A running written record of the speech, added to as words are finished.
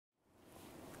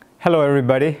Hello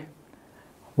everybody.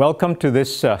 Welcome to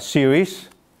this series,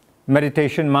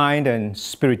 Meditation, Mind and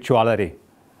Spirituality.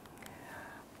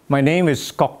 My name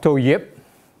is Kok Tho Yip.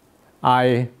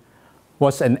 I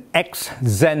was an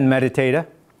ex-Zen meditator.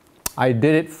 I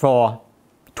did it for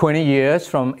 20 years,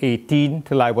 from 18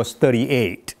 till I was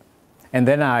 38. And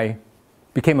then I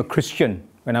became a Christian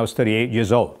when I was 38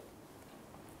 years old.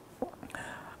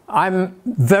 I'm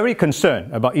very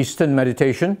concerned about Eastern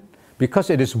meditation because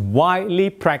it is widely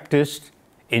practiced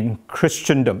in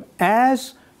Christendom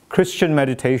as Christian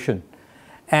meditation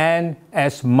and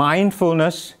as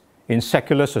mindfulness in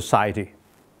secular society.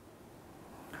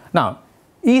 Now,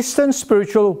 Eastern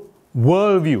spiritual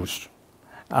worldviews,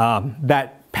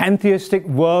 that pantheistic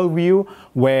worldview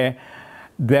where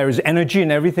there is energy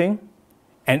in everything,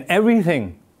 and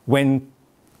everything, when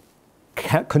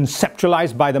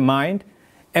conceptualized by the mind,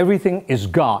 everything is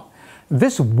God.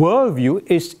 This worldview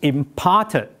is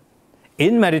imparted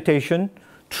in meditation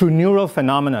through neural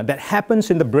phenomena that happens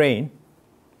in the brain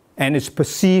and is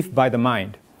perceived by the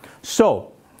mind.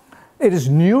 So, it is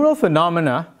neural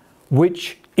phenomena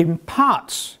which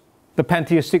imparts the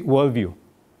pantheistic worldview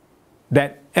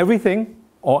that everything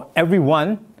or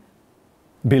everyone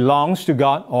belongs to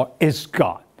God or is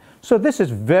God. So this is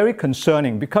very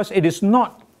concerning because it is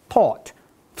not taught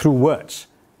through words.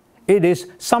 It is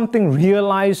something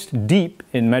realized deep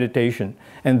in meditation.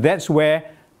 And that's where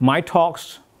my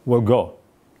talks will go,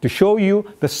 to show you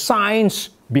the science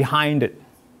behind it.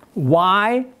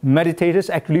 Why meditators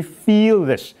actually feel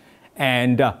this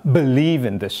and believe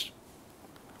in this.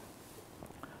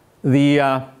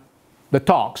 The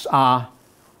talks are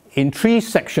in 3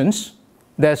 sections.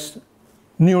 There's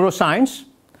neuroscience,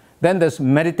 then there's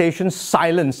meditation,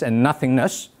 silence and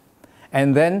nothingness,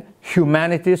 and then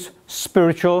humanity's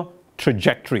spiritual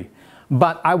trajectory.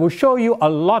 But I will show you a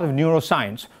lot of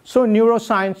neuroscience. So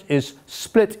neuroscience is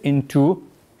split into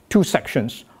 2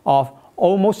 sections of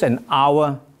almost an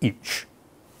hour each.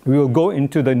 We will go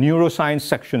into the neuroscience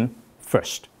section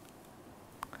first.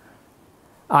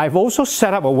 I've also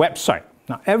set up a website.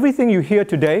 Now, everything you hear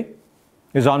today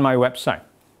is on my website.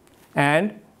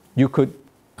 And you could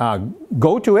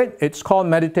go to it. It's called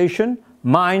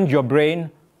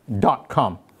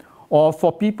meditationmindyourbrain.com. Or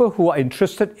for people who are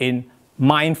interested in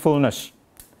mindfulness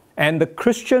and the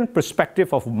Christian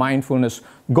perspective of mindfulness,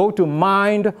 go to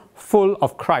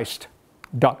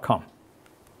mindfulofchrist.com.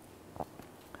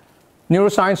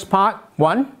 Neuroscience part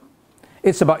 1,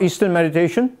 it's about Eastern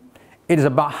meditation. It is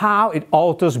about how it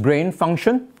alters brain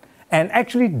function and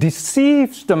actually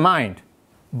deceives the mind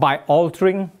by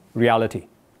altering reality.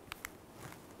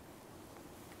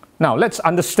 Now let's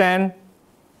understand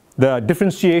the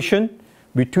differentiation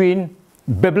between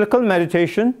biblical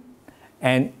meditation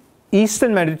and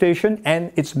Eastern meditation and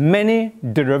its many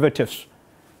derivatives.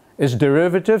 Its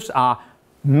derivatives are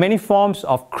many forms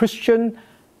of Christian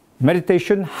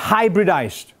meditation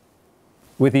hybridized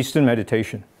with Eastern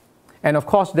meditation. And of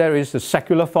course there is the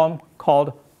secular form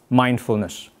called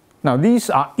mindfulness. Now these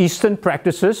are Eastern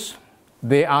practices.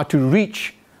 They are to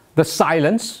reach the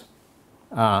silence,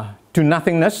 to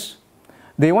nothingness.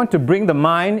 They want to bring the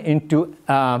mind into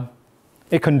a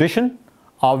condition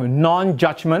of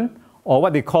non-judgment, or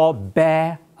what they call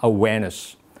bare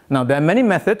awareness. Now there are many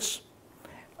methods: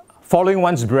 following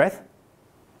one's breath,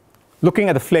 looking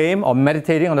at the flame or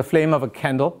meditating on the flame of a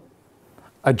candle,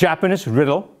 a Japanese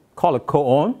riddle called a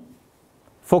koan,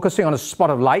 focusing on a spot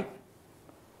of light,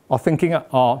 or thinking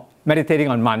or meditating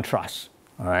on mantras.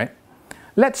 All right?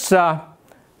 Let's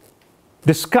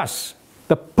discuss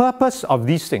the purpose of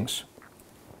these things.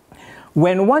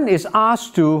 When one is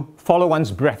asked to follow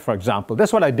one's breath, for example,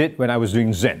 that's what I did when I was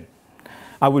doing Zen.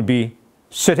 I would be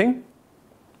sitting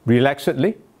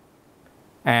relaxedly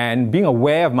and being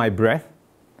aware of my breath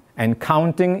and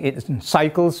counting it in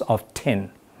cycles of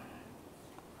 10.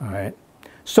 All right?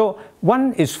 So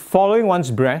one is following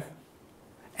one's breath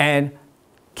and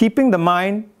keeping the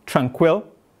mind tranquil,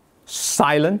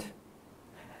 silent,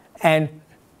 and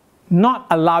not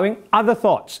allowing other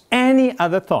thoughts, any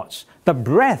other thoughts. The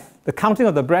breath, the counting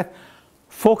of the breath,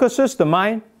 focuses the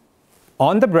mind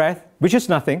on the breath, which is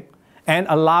nothing, and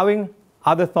allowing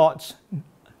other thoughts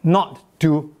not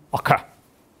to occur.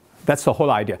 That's the whole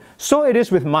idea. So it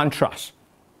is with mantras.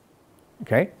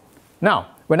 Okay? Now,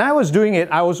 when I was doing it,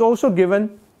 I was also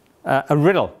given a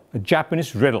riddle, a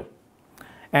Japanese riddle.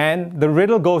 And the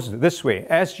riddle goes this way.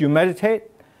 As you meditate,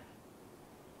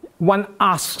 one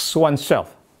asks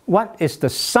oneself, what is the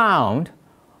sound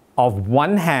of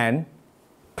one hand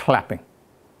clapping?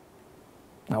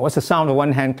 Now, what's the sound of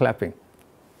one hand clapping?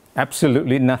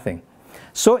 Absolutely nothing.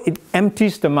 So it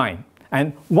empties the mind.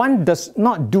 And one does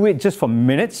not do it just for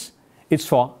minutes, it's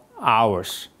for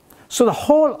hours. So the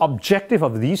whole objective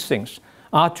of these things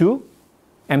are to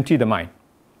empty the mind.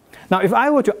 Now, if I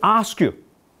were to ask you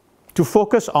to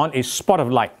focus on a spot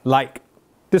of light, like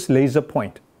this laser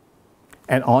point,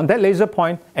 and on that laser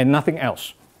point and nothing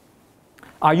else,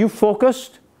 are you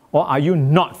focused or are you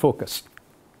not focused?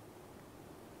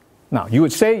 Now, you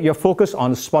would say you're focused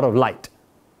on the spot of light.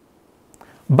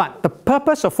 But the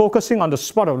purpose of focusing on the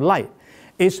spot of light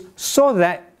is so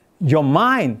that your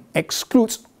mind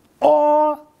excludes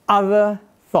all other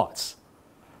thoughts.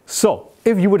 So,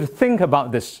 if you were to think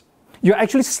about this, you're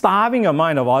actually starving your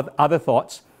mind of other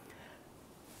thoughts.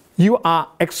 You are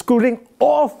excluding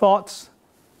all thoughts.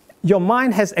 Your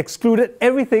mind has excluded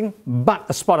everything but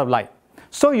a spot of light.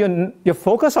 So you're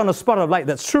focused on a spot of light,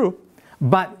 that's true,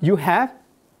 but you have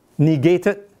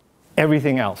negated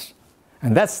everything else.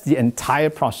 And that's the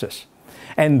entire process.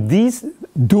 And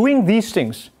doing these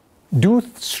things do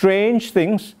strange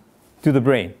things to the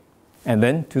brain and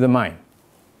then to the mind.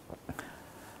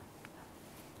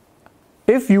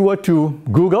 If you were to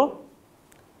Google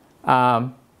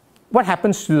what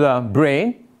happens to the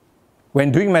brain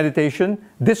when doing meditation,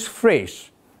 this phrase,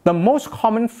 the most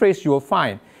common phrase you will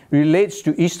find, relates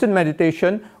to Eastern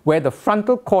meditation where the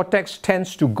frontal cortex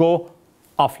tends to go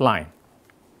offline.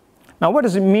 Now, what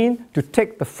does it mean to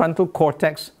take the frontal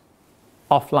cortex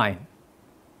offline?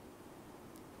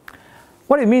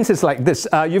 What it means is like this.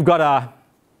 You've got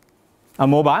a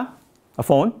mobile, a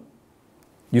phone.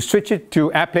 You switch it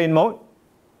to airplane mode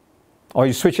or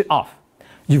you switch it off.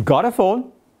 You've got a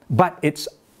phone, but it's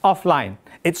offline.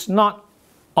 It's not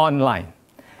online.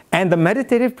 And the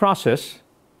meditative process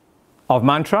of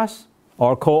mantras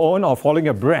or koan or following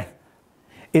your breath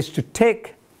is to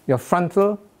take your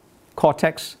frontal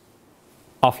cortex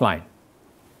offline.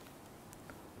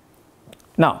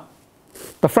 Now,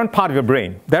 the front part of your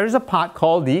brain, there is a part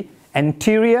called the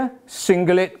anterior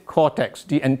cingulate cortex.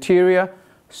 The anterior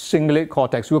cingulate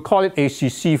cortex. We'll call it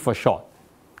ACC for short.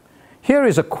 Here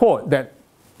is a quote that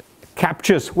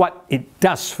captures what it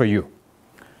does for you.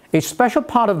 A special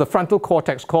part of the frontal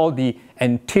cortex called the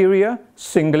anterior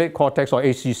cingulate cortex, or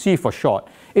ACC for short,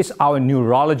 is our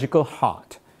neurological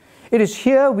heart. It is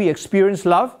here we experience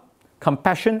love,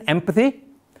 compassion, empathy,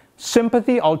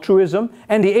 sympathy, altruism,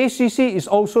 and the ACC is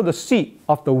also the seat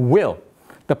of the will,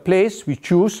 the place we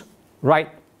choose right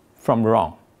from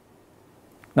wrong.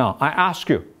 Now, I ask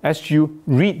you, as you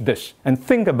read this and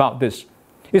think about this,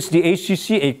 is the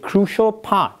ACC a crucial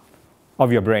part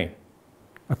of your brain?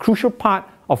 A crucial part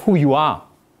of who you are?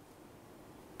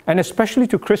 And especially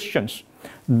to Christians,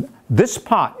 this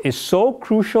part is so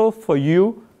crucial for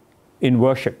you in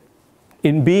worship,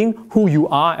 in being who you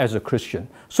are as a Christian.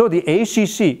 So the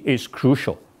ACC is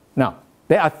crucial. Now,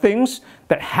 there are things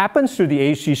that happen to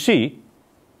the ACC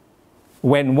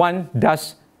when one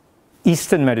does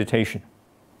Eastern meditation.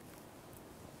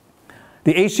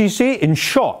 The ACC, in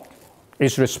short,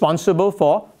 is responsible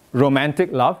for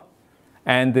romantic love,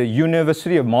 and the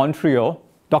University of Montreal,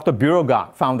 Dr.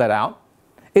 Beauregard found that out.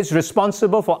 It's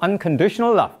responsible for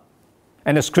unconditional love.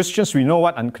 And as Christians, we know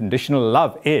what unconditional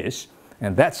love is,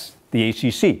 and that's the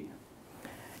ACC.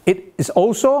 It is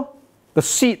also the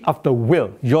seat of the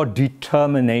will, your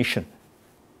determination.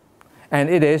 And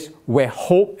it is where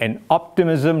hope and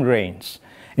optimism reigns.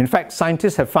 In fact,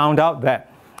 scientists have found out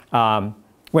that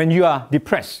when you are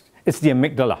depressed, it's the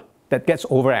amygdala that gets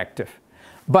overactive.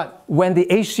 But when the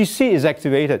ACC is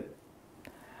activated,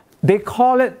 they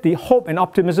call it the hope and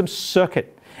optimism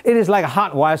circuit. It is like a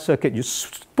hardwire circuit. You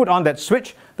put on that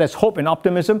switch, there's hope and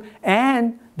optimism,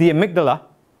 and the amygdala,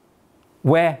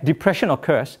 where depression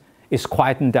occurs, is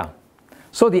quietened down.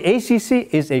 So the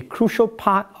ACC is a crucial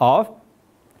part of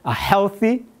a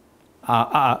healthy,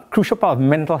 crucial part of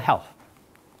mental health.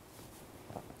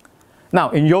 Now,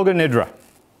 in Yoga Nidra,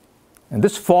 and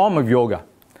this form of yoga,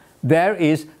 there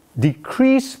is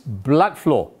decreased blood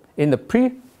flow in the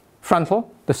prefrontal,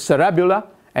 the cerebellar,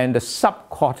 and the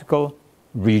subcortical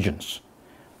regions.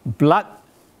 Blood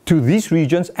to these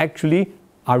regions actually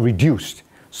are reduced.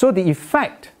 So the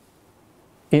effect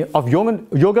of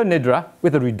yoga nidra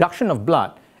with a reduction of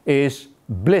blood is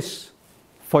bliss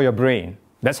for your brain.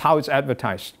 That's how it's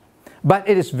advertised. But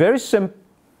it is very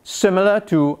similar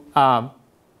to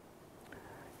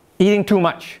eating too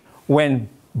much, when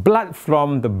blood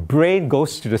from the brain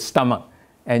goes to the stomach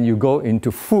and you go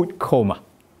into food coma.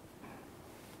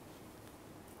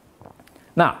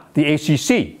 Now, the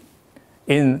ACC,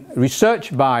 in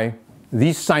research by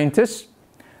these scientists,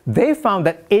 they found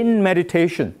that in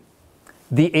meditation,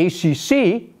 the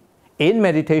ACC in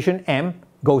meditation M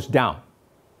goes down,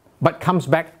 but comes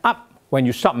back up when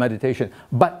you stop meditation.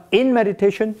 But in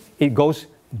meditation, it goes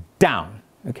down,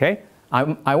 okay?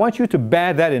 I want you to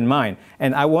bear that in mind.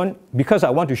 And because I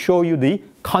want to show you the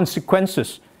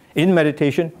consequences in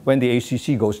meditation when the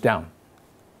ACC goes down.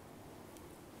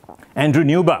 Andrew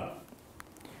Newberg,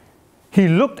 he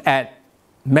looked at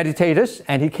meditators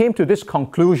and he came to this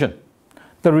conclusion.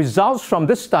 The results from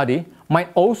this study might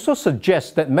also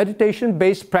suggest that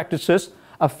meditation-based practices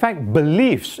affect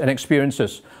beliefs and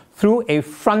experiences through a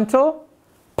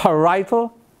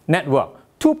frontal-parietal network.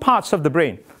 Two parts of the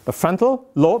brain, the frontal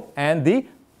lobe and the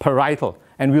parietal.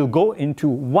 And we'll go into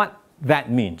what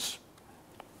that means.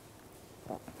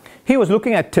 He was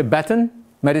looking at Tibetan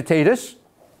meditators,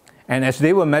 and as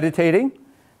they were meditating,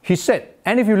 he said,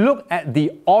 and if you look at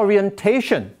the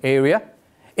orientation area,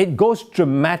 it goes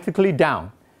dramatically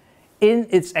down in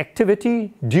its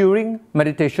activity during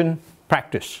meditation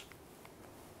practice.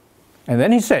 And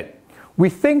then he said, we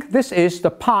think this is the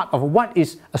part of what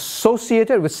is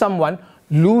associated with someone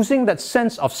losing that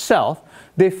sense of self.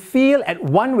 They feel at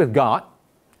one with God,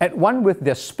 at one with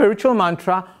their spiritual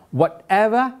mantra,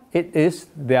 whatever it is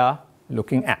they're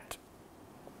looking at.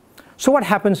 So what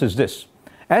happens is this.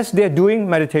 As they're doing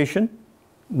meditation,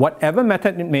 whatever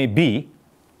method it may be,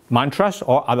 mantras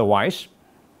or otherwise,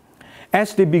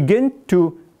 as they begin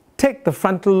to take the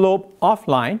frontal lobe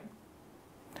offline,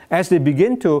 as they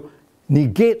begin to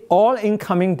negate all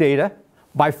incoming data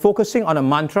by focusing on a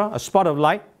mantra, a spot of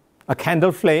light, a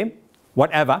candle flame,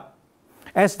 whatever,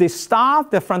 as they starve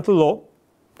the frontal lobe,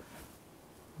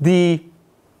 the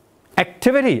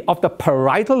activity of the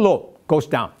parietal lobe goes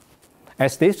down.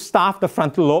 As they starve the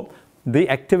frontal lobe, the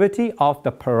activity of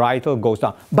the parietal goes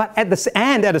down. But at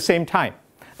the same time,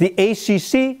 the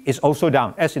ACC is also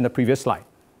down, as in the previous slide.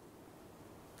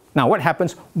 Now what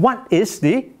happens? What is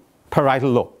the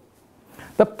parietal lobe?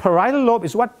 The parietal lobe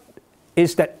is what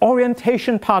is that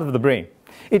orientation part of the brain.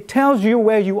 It tells you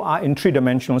where you are in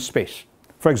three-dimensional space.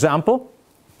 For example,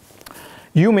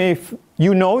 you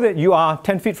know that you are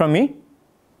 10 feet from me,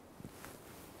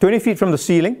 20 feet from the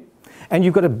ceiling, and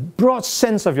you've got a broad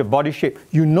sense of your body shape.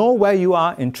 You know where you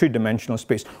are in three-dimensional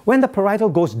space. When the parietal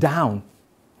goes down,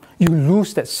 you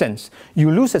lose that sense.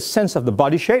 You lose a sense of the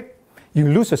body shape. You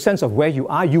lose a sense of where you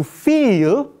are. You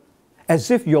feel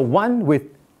as if you're one with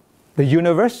the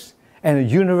universe, and the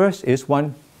universe is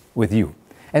one with you.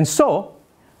 And so,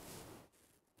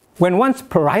 when one's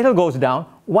parietal goes down,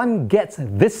 one gets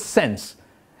this sense.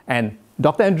 And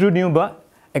Dr. Andrew Newberg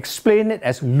explained it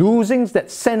as losing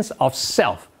that sense of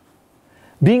self,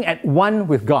 being at one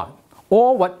with God,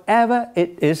 or whatever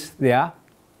it is they are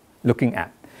looking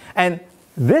at. And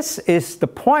this is the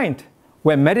point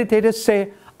where meditators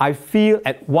say, I feel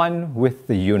at one with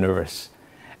the universe.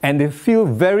 And they feel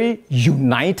very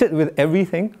united with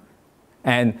everything.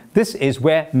 And this is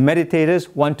where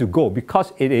meditators want to go,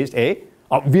 because it is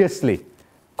obviously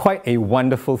quite a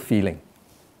wonderful feeling.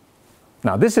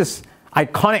 Now this is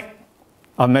iconic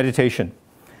of meditation.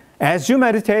 As you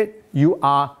meditate, you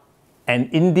are an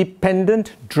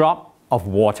independent drop of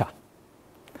water.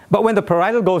 But when the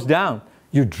parietal goes down,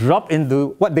 you drop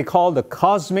into what they call the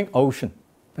cosmic ocean,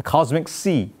 the cosmic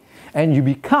sea, and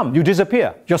you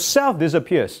disappear. Yourself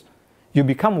disappears. You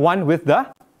become one with the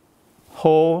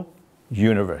whole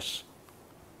universe.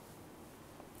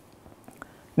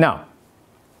 Now,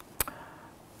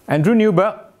 Andrew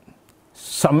Newberg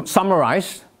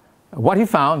summarized what he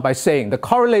found by saying the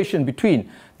correlation between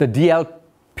the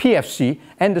DLPFC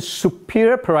and the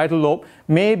superior parietal lobe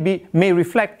may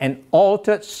reflect an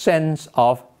altered sense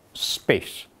of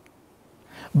space.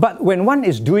 But when one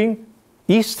is doing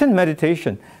Eastern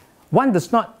meditation, one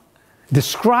does not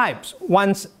describe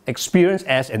one's experience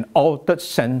as an altered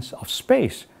sense of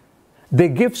space. They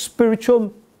give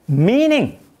spiritual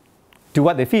meaning to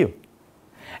what they feel.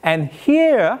 And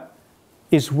here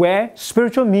is where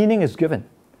spiritual meaning is given.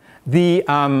 That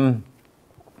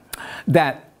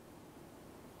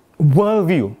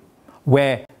worldview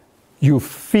where you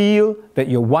feel that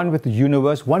you're one with the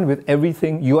universe, one with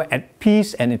everything, you are at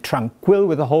peace and tranquil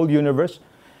with the whole universe,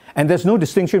 and there's no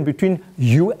distinction between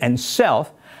you and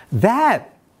self,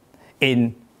 that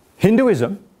in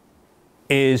Hinduism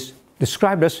is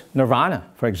described as nirvana,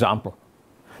 for example.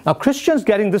 Now Christians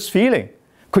getting this feeling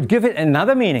could give it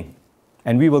another meaning,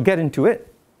 and we will get into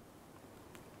it,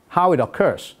 how it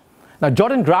occurs. Now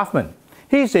Jordan Grafman,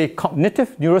 he's a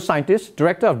cognitive neuroscientist,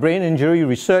 director of brain injury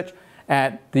research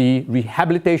at the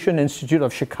Rehabilitation Institute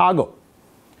of Chicago.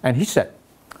 And he said,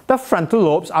 the frontal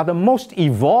lobes are the most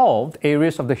evolved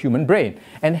areas of the human brain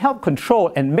and help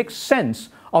control and make sense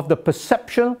of the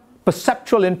perceptual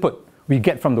input we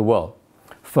get from the world.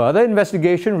 Further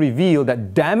investigation revealed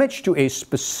that damage to a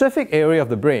specific area of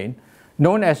the brain,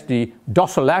 known as the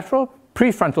dorsolateral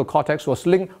prefrontal cortex, was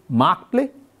linked markedly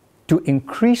to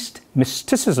increased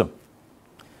mysticism.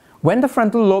 When the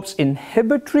frontal lobe's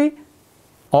inhibitory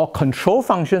or control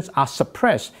functions are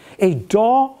suppressed, a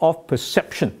door of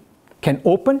perception can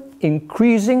open,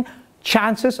 increasing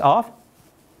chances of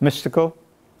mystical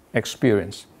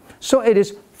experience. So it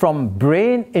is from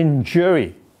brain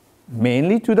injury,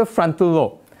 mainly to the frontal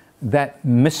lobe, that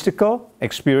mystical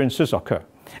experiences occur.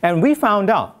 And we found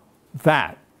out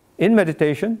that in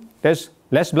meditation, there's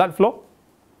less blood flow.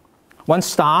 One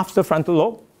starves the frontal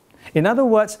lobe. In other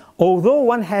words, although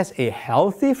one has a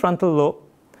healthy frontal lobe,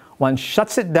 one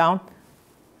shuts it down,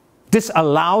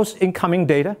 disallows incoming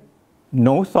data,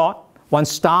 no thought, one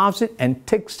starves it and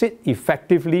takes it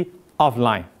effectively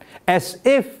offline, as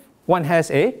if one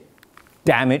has a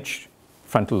damaged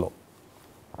frontal lobe.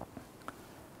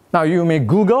 Now you may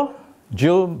Google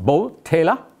Jill Bolte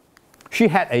Taylor. She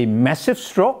had a massive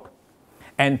stroke,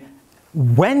 and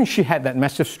when she had that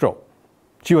massive stroke,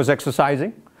 she was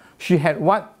exercising. She had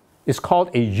what is called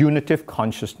a unitive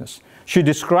consciousness. She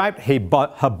described her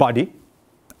body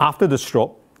after the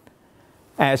stroke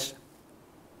as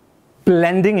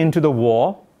blending into the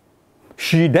wall.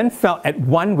 She then felt at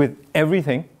one with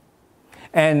everything,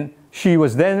 and she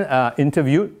was then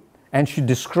interviewed, and she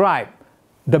described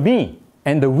the me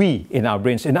and the we in our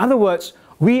brains. In other words,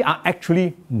 we are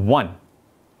actually one.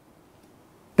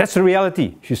 That's the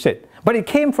reality, she said. But it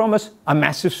came from a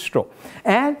massive stroke.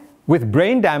 And with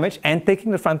brain damage and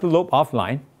taking the frontal lobe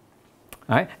offline,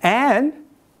 right, and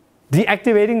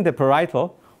deactivating the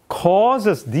parietal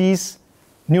causes these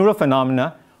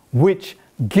neurophenomena which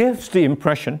gives the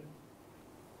impression,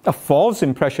 a false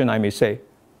impression I may say,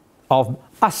 of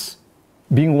us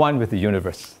being one with the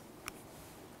universe.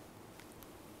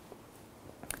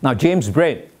 Now James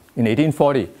Braid in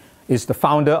 1840 is the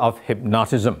founder of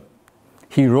hypnotism.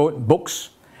 He wrote books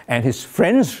and his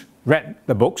friends read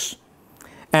the books,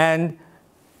 and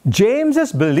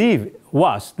James's belief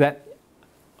was that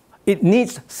it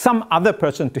needs some other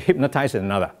person to hypnotize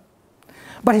another.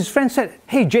 But his friend said,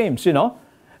 hey James, you know,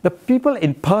 the people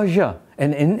in Persia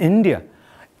and in India,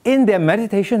 in their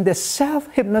meditation, they're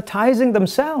self-hypnotizing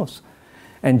themselves.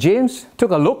 And James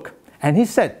took a look and he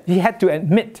said, he had to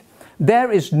admit,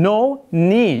 there is no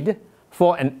need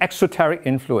for an exoteric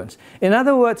influence. In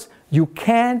other words, you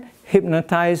can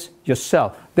hypnotize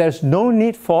yourself. There's no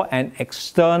need for an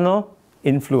external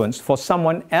influence, for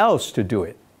someone else to do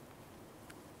it.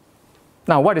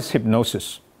 Now, what is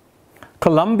hypnosis?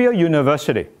 Columbia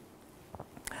University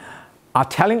are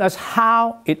telling us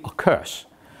how it occurs.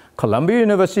 Columbia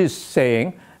University is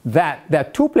saying that there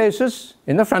are two places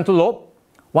in the frontal lobe,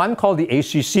 one called the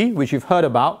ACC, which you've heard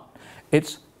about. The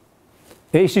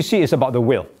ACC is about the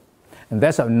will. And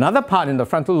there's another part in the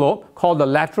frontal lobe called the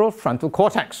lateral frontal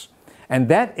cortex. And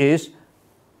that is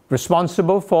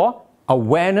responsible for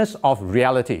awareness of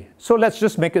reality. So let's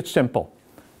just make it simple.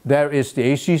 There is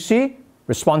the ACC,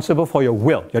 responsible for your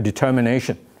will, your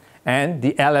determination. And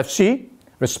the LFC,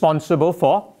 responsible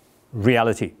for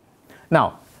reality.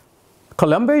 Now,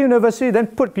 Columbia University then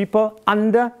put people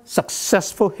under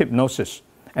successful hypnosis.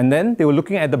 And then they were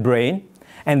looking at the brain,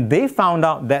 and they found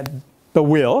out that the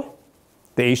will,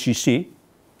 the ACC,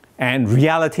 and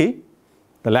reality,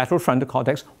 the lateral frontal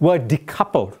cortex, were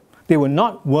decoupled. They were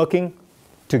not working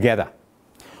together.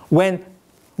 When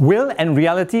will and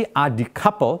reality are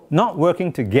decoupled, not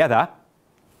working together,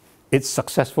 it's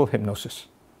successful hypnosis.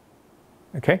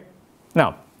 Okay?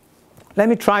 Now, let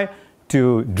me try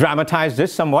to dramatize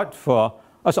this somewhat for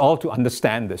us all to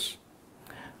understand this.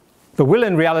 The will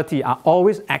and reality are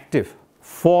always active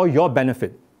for your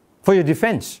benefit, for your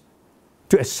defense,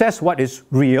 to assess what is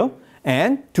real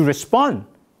and to respond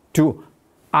to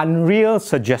unreal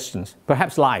suggestions,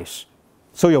 perhaps lies.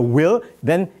 So your will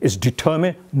then is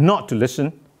determined not to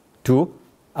listen to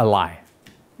a lie.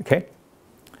 Okay?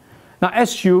 Now,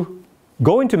 as you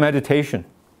go into meditation,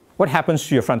 what happens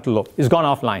to your frontal lobe? It's gone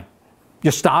offline.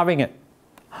 You're starving it.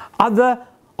 Other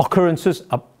occurrences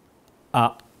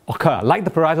occur, like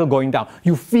the parietal going down.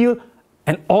 You feel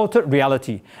an altered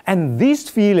reality. And these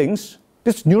feelings,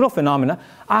 this neurophenomena,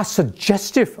 are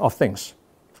suggestive of things.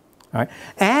 Right?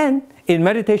 And in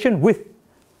meditation, with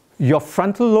your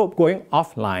frontal lobe going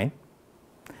offline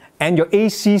and your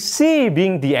ACC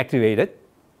being deactivated,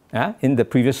 in the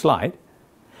previous slide,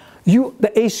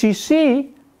 the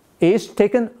ACC is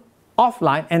taken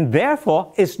offline and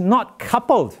therefore is not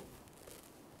coupled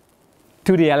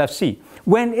to the LFC.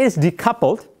 When it's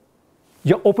decoupled,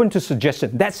 you're open to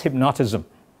suggestion. That's hypnotism.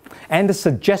 And the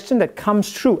suggestion that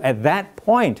comes true at that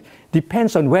point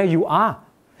depends on where you are.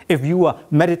 If you are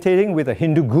meditating with a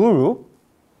Hindu guru,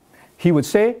 he would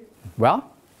say,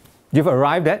 well, you've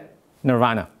arrived at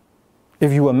nirvana.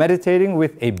 If you were meditating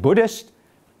with a Buddhist,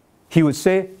 he would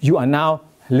say, you are now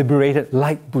liberated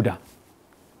like Buddha.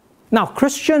 Now,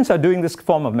 Christians are doing this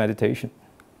form of meditation.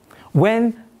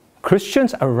 When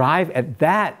Christians arrive at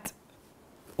that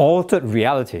altered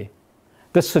reality,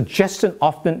 the suggestion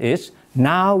often is,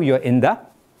 now you're in the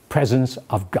presence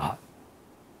of God.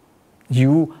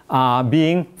 You are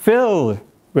being filled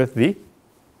with the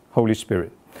Holy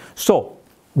Spirit. So,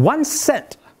 one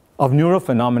set of neural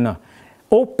phenomena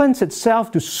opens itself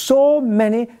to so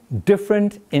many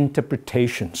different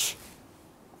interpretations.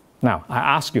 Now, I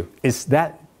ask you, is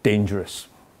that dangerous?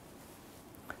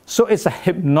 So it's a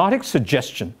hypnotic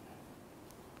suggestion.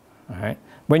 All right?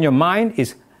 When your mind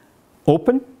is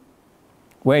open,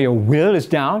 where your will is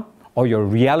down or your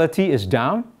reality is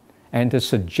down, and the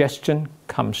suggestion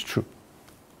comes true.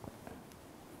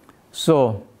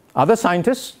 So other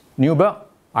scientists, Newberg,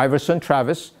 Iverson,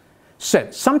 Travis,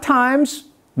 said sometimes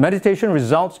meditation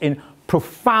results in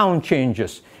profound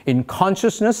changes in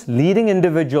consciousness, leading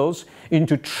individuals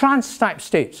into trance-type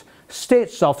states,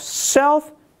 states of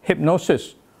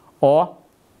self-hypnosis or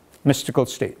mystical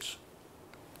states.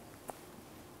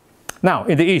 Now,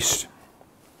 in the East,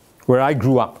 where I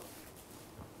grew up,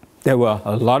 there were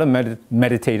a lot of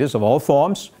meditators of all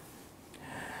forms,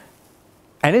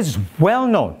 and it's well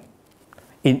known.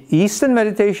 In Eastern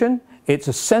meditation, it's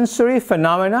a sensory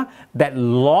phenomena that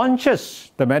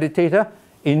launches the meditator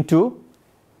into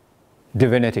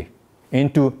divinity,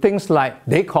 into things like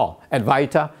they call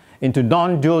Advaita, into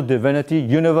non-dual divinity,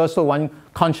 universal one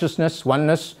consciousness,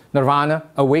 oneness, nirvana,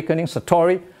 awakening,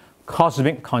 satori,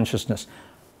 cosmic consciousness.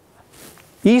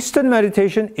 Eastern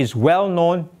meditation is well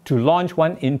known to launch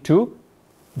one into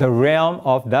the realm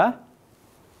of the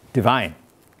divine.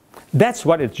 That's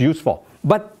what it's used for.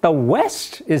 But the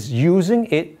West is using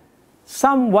it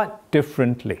somewhat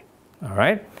differently. All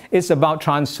right? It's about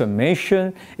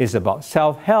transformation, it's about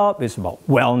self-help, it's about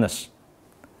wellness.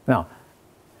 Now,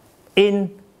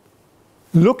 in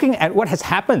looking at what has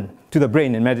happened to the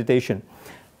brain in meditation,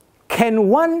 can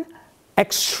one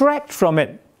extract from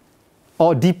it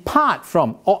or depart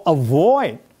from or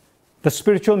avoid the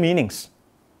spiritual meanings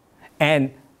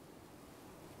and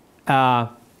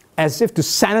as if to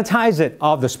sanitize it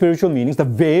of the spiritual meanings, the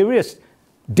various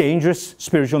dangerous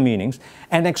spiritual meanings,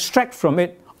 and extract from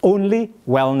it only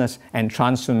wellness and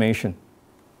transformation?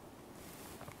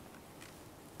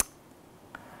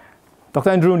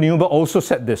 Dr. Andrew Newberg also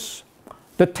said this: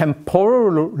 the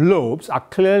temporal lobes are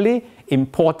clearly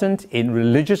important in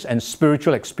religious and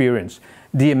spiritual experience.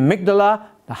 The amygdala,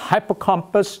 the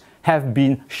hippocampus have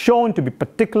been shown to be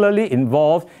particularly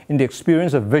involved in the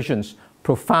experience of visions,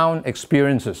 profound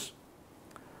experiences.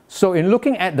 So in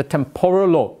looking at the temporal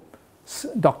lobe,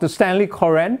 Dr. Stanley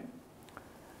Coren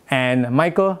and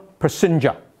Michael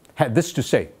Persinger had this to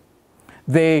say.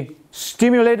 They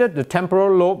stimulated the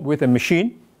temporal lobe with a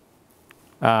machine,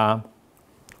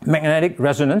 magnetic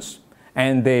resonance,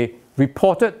 and they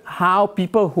reported how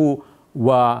people who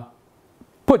were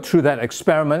put through that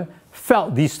experiment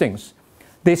felt these things.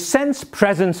 They sensed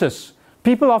presences.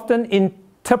 People often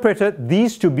interpreted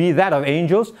these to be that of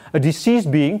angels, a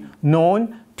deceased being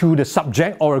known to the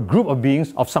subject or a group of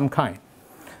beings of some kind.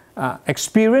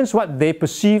 Experience what they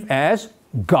perceive as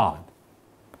God.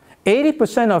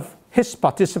 80% of his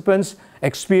participants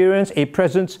experienced a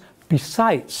presence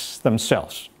besides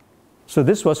themselves. So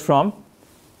this was from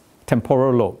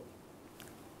temporal lobe.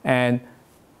 And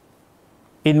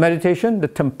in meditation, the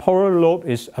temporal lobe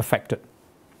is affected.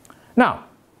 Now,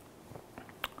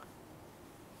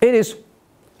 it is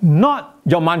not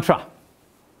your mantra.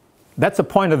 That's the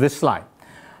point of this slide.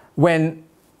 When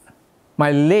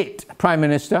my late Prime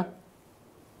Minister,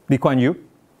 Lee Kuan Yew,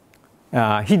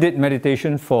 he did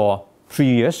meditation for 3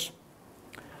 years.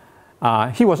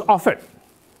 He was offered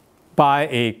by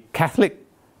a Catholic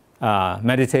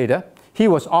meditator, he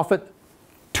was offered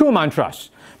 2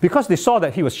 mantras. Because they saw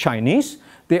that he was Chinese,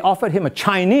 they offered him a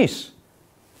Chinese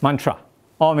mantra,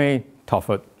 Ome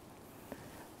Tofut.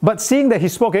 But seeing that he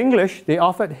spoke English, they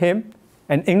offered him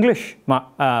an English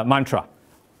mantra,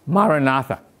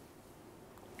 Maranatha.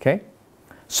 Okay?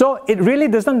 So it really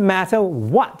doesn't matter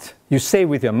what you say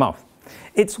with your mouth.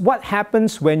 It's what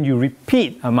happens when you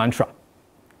repeat a mantra.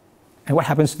 And what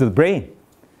happens to the brain.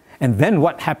 And then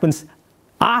what happens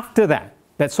after that.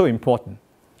 That's so important.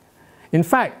 In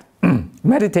fact,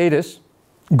 meditators,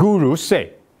 gurus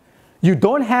say, you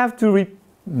don't have to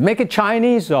make it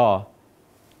Chinese or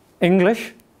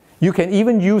English. You can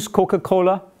even use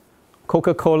Coca-Cola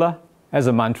as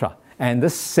a mantra. And the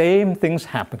same things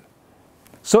happen.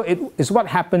 So it is what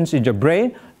happens in your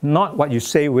brain, not what you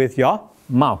say with your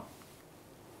mouth.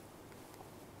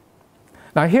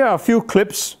 Now here are a few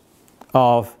clips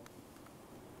of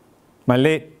my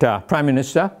late Prime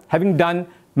Minister, having done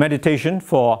meditation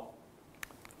for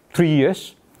 3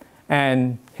 years,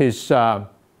 and his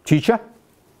teacher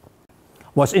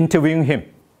was interviewing him.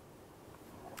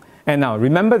 And now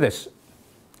remember this,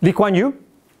 Lee Kuan Yew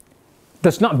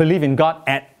does not believe in God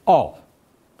at all.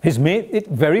 He's made it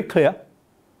very clear,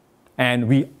 and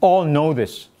we all know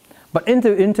this. But in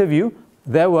the interview,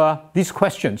 there were these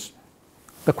questions.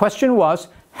 The question was,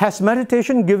 has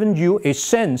meditation given you a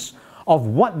sense of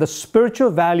what the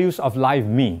spiritual values of life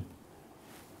mean?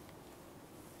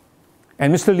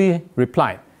 And Mr. Lee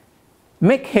replied,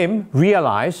 make him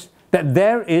realize that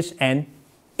there is an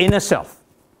inner self.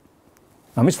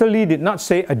 Now, Mr. Lee did not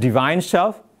say a divine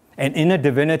self, an inner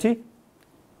divinity.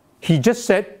 He just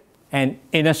said an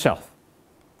inner self.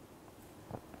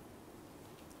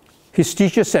 His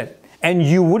teacher said, and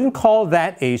you wouldn't call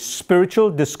that a spiritual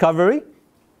discovery?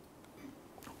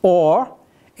 Or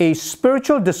a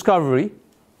spiritual discovery,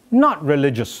 not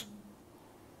religious?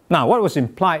 Now, what was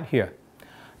implied here?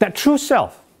 That true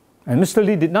self, and Mr.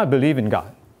 Lee did not believe in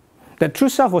God, that true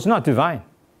self was not divine.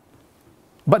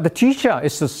 But the teacher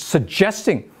is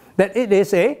suggesting that it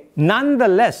is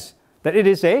nonetheless, that it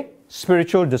is a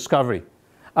spiritual discovery.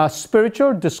 A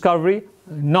spiritual discovery,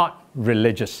 not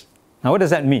religious. Now, what does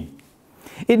that mean?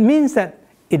 It means that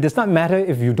it does not matter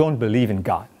if you don't believe in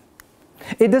God.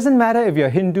 It doesn't matter if you're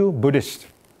Hindu, Buddhist,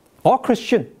 or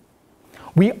Christian.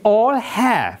 We all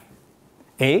have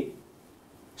a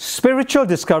spiritual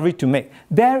discovery to make.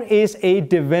 There is a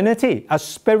divinity, a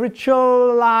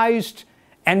spiritualized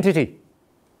entity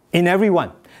in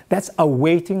everyone that's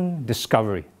awaiting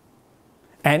discovery.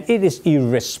 And it is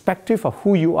irrespective of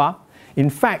who you are. In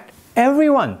fact,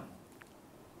 everyone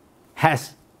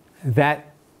has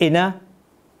that inner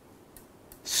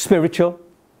spiritual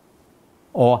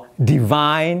or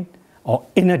divine or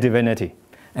inner divinity.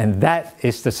 And that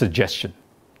is the suggestion.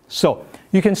 So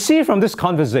you can see from this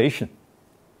conversation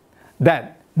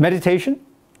that meditation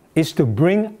is to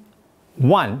bring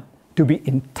one to be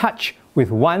in touch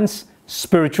with one's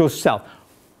spiritual self,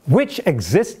 which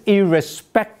exists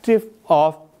irrespective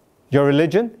of your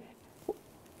religion,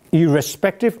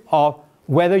 irrespective of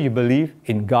whether you believe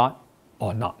in God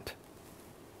or not.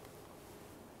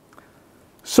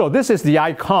 So this is the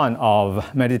icon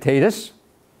of meditators,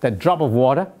 that drop of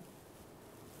water.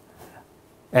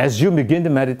 As you begin to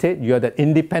meditate, you're that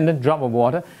independent drop of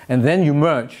water, and then you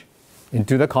merge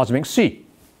into the cosmic sea.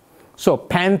 So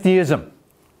pantheism.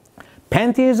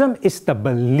 Pantheism is the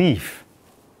belief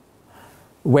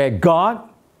where God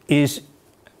is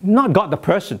not God the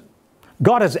person,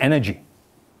 God as energy.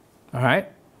 All right?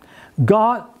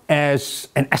 God as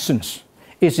an essence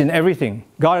is in everything.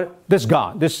 This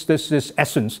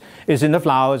essence is in the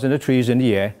flowers, in the trees, in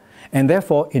the air, and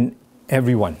therefore in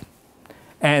everyone.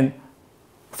 And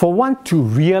for one to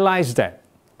realize that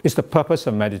is the purpose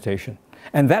of meditation.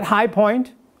 And that high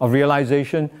point of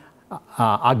realization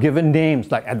are given names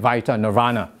like Advaita,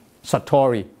 Nirvana,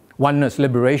 Satori, oneness,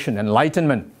 liberation,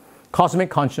 enlightenment, cosmic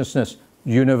consciousness,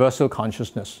 universal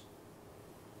consciousness.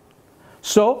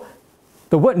 So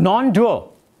the word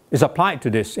non-dual is applied to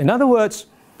this. In other words,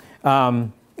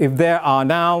 if there are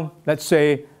now, let's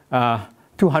say,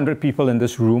 200 people in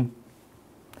this room,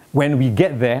 when we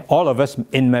get there, all of us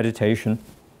in meditation,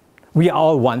 we are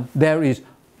all one. There is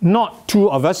not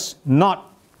two of us,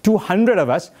 not 200 of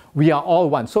us, we are all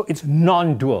one. So it's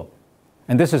non-dual.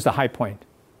 And this is the high point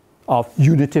of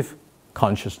unitive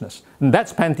consciousness. And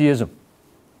that's pantheism.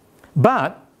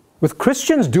 But with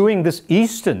Christians doing this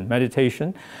Eastern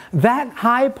meditation, that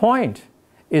high point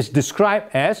is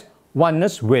described as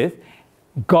oneness with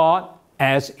God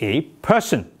as a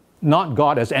person, not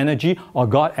God as energy or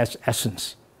God as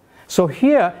essence. So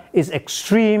here is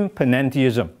extreme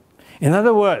panentheism. In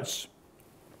other words,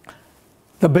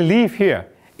 the belief here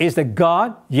is that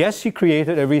God, yes, He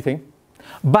created everything,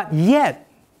 but yet,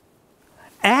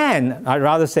 and I'd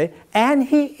rather say, and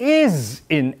He is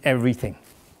in everything.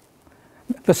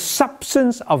 The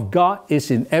substance of God is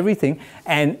in everything,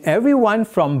 and everyone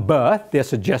from birth, they're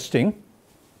suggesting,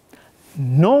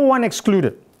 no one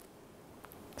excluded.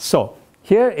 So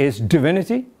here is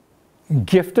divinity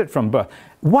gifted from birth.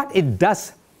 What it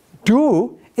does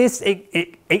do is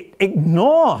it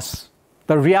ignores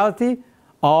the reality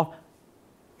of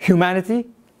humanity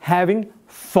having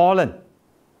fallen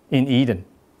in Eden,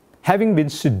 having been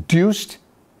seduced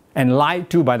and lied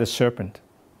to by the serpent.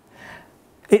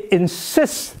 It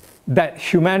insists that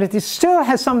humanity still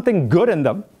has something good in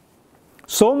them,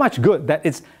 so much good that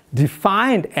it's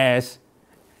defined as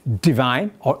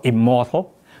divine or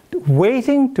immortal,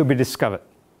 waiting to be discovered.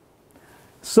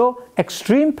 So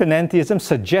extreme panentheism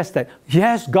suggests that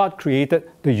yes, God created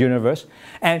the universe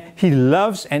and He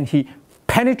loves and He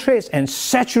penetrates and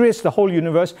saturates the whole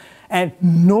universe and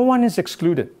no one is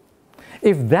excluded.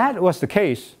 If that was the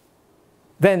case,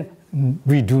 then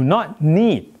we do not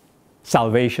need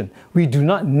salvation. We do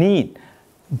not need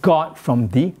God from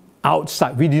the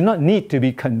outside. We do not need to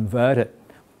be converted.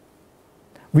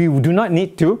 We do not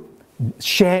need to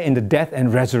share in the death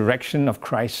and resurrection of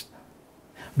Christ.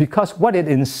 Because what it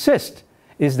insists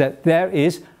is that there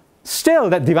is still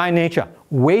that divine nature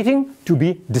waiting to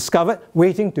be discovered,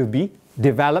 waiting to be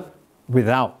developed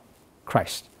without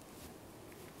Christ.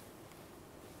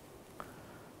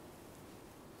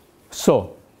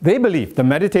 So, they believe, the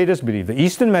meditators believe, the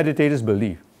Eastern meditators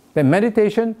believe, that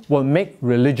meditation will make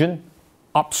religion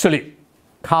obsolete.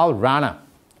 Karl Rahner,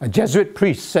 a Jesuit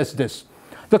priest, says this: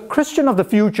 the Christian of the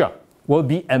future will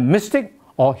be a mystic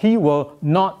or he will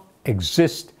not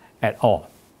exist at all.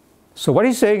 So what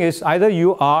he's saying is either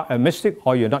you are a mystic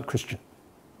or you're not Christian.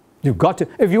 You've got to,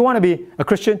 if you want to be a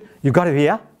Christian, you've got to be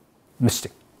a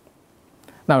mystic.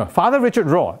 Now, Father Richard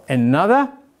Rohr,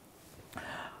 another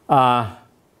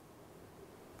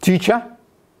teacher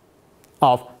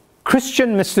of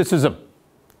Christian mysticism,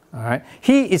 all right,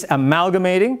 he is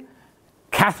amalgamating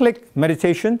Catholic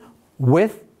meditation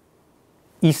with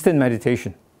Eastern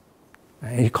meditation.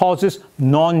 He calls this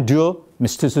non-dual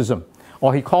mysticism,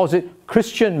 or he calls it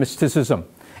Christian mysticism.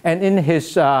 And in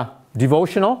his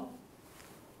recent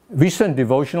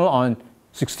devotional on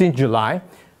 16th July,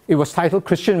 it was titled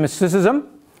Christian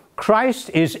Mysticism. Christ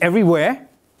is everywhere,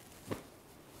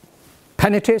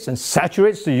 penetrates and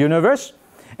saturates the universe.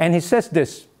 And he says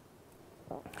this: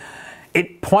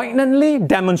 it poignantly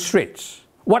demonstrates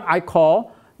what I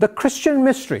call the Christian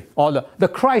mystery, or the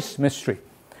Christ mystery.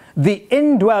 The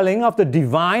indwelling of the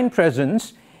divine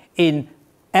presence in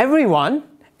everyone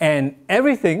and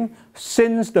everything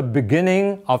since the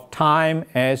beginning of time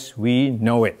as we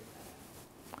know it.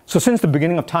 So since the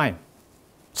beginning of time,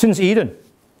 since Eden,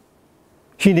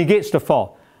 he negates the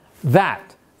fall.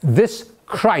 That this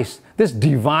Christ, this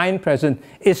divine presence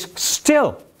is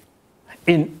still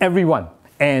in everyone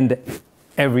and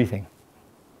everything,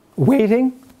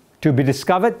 waiting to be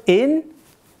discovered in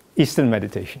Eastern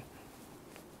meditation.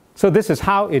 So this is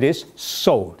how it is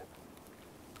sold.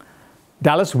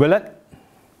 Dallas Willard,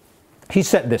 he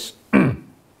said this: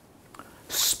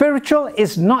 spiritual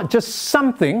is not just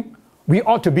something we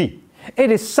ought to be.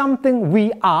 It is something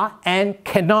we are and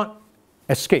cannot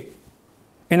escape.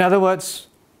 In other words,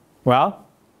 well,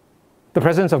 the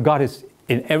presence of God is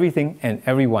in everything and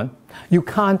everyone. You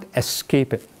can't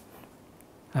escape it.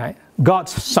 Right?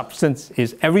 God's substance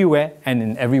is everywhere and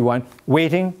in everyone,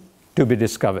 waiting to be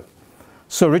discovered.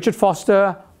 So Richard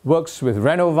Foster works with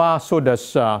Renovar, so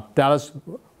does Dallas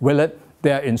Willard.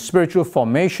 They're in spiritual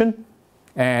formation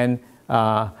and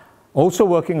also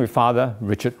working with Father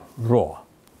Richard Rohr.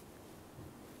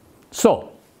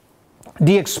 So,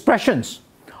 the expressions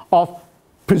of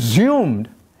presumed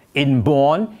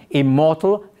inborn,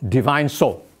 immortal, divine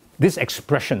soul, these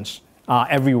expressions are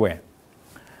everywhere.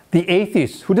 The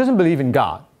atheist who doesn't believe in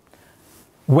God,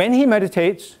 when he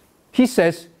meditates, he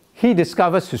says he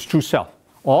discovers his true self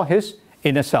or his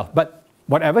inner self. But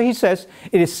whatever he says,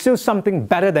 it is still something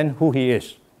better than who he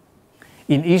is.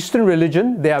 In Eastern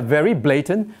religion, they are very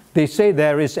blatant. They say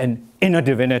there is an inner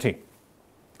divinity.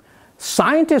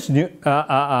 Scientists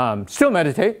still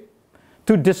meditate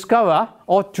to discover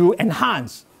or to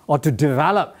enhance or to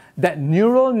develop that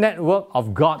neural network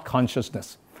of God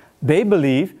consciousness. They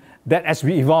believe that as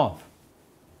we evolve,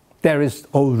 there is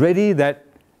already that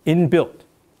inbuilt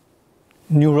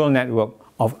neural network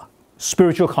of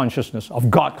spiritual consciousness, of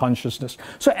God consciousness.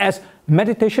 So as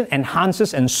meditation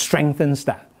enhances and strengthens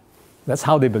that, that's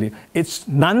how they believe. It's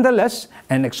nonetheless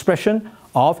an expression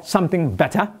of something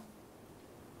better,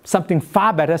 something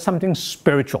far better, something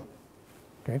spiritual.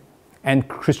 Okay? And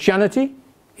Christianity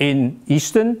in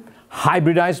Eastern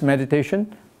hybridized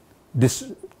meditation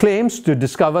claims to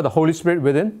discover the Holy Spirit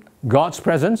within, God's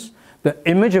presence, the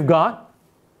image of God,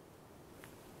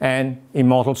 and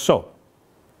immortal soul.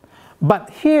 But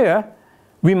here,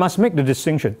 we must make the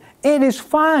distinction. It is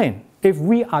fine if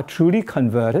we are truly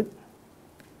converted,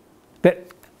 that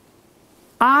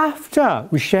after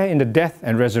we share in the death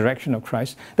and resurrection of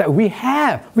Christ, that we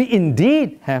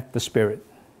indeed have the Spirit.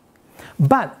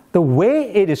 But the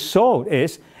way it is sold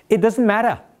is, it doesn't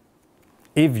matter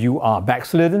if you are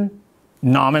backslidden,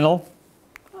 nominal,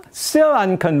 still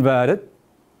unconverted.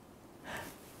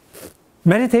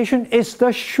 Meditation is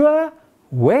the sure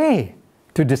way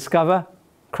to discover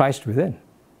Christ within.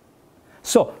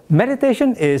 So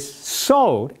meditation is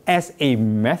sold as a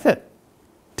method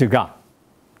to God.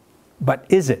 But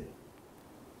is it?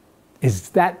 Is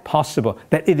that possible?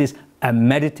 That it is a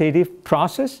meditative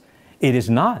process? It is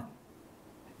not.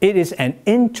 It is an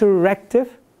interactive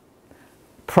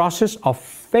process of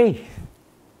faith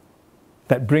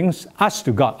that brings us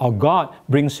to God, or God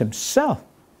brings Himself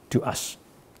to us.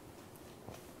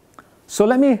 So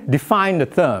let me define the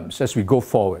terms as we go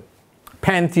forward.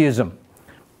 Pantheism.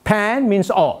 Pan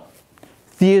means all.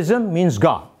 Theism means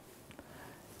God.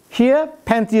 Here,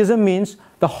 pantheism means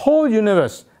the whole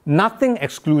universe, nothing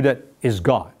excluded, is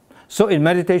God. So in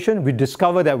meditation, we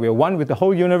discover that we are one with the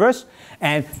whole universe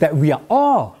and that we are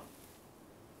all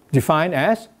defined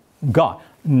as God.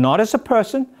 Not as a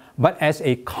person, but as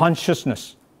a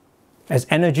consciousness, as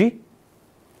energy,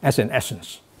 as an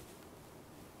essence.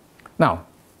 Now,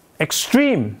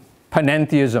 extreme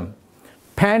panentheism.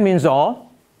 Pan means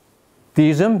all,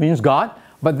 theism means God,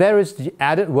 but there is the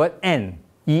added word en,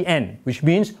 en, which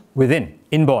means within,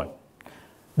 inborn.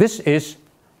 This is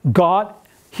God.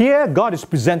 Here, God is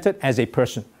presented as a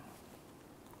person.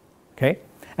 Okay?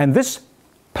 And this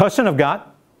person of God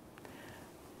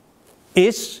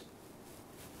is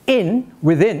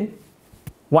within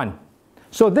one.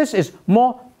 So this is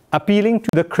more appealing to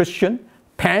the Christian.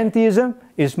 Pantheism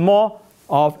is more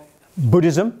of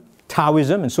Buddhism,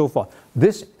 Taoism, and so forth.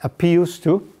 This appeals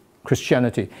to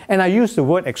Christianity. And I use the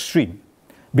word extreme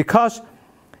because,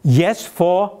 yes,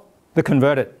 for the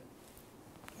converted,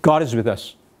 God is with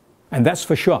us. And that's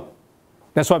for sure.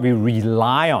 That's what we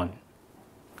rely on.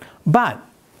 But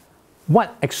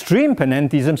what extreme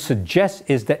panentheism suggests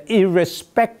is that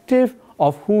irrespective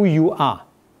of who you are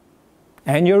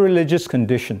and your religious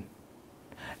condition,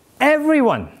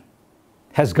 everyone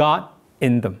has God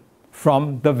in them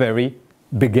from the very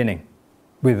beginning,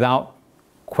 without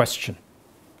question.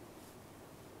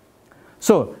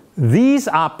 So these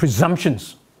are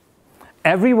presumptions.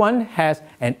 Everyone has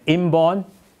an inborn,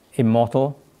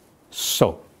 immortal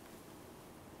soul.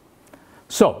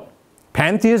 So,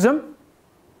 pantheism,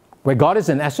 where God is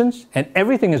an essence and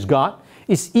everything is God,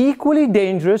 is equally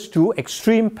dangerous to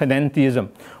extreme panentheism,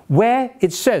 where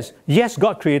it says, yes,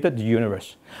 God created the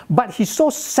universe, but He so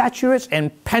saturates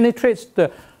and penetrates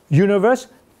the universe,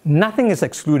 nothing is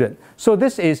excluded. So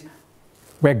this is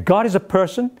where God is a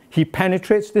person, He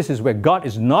penetrates. This is where God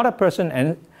is not a person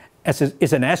and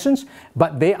is an essence,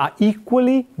 but they are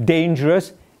equally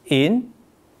dangerous in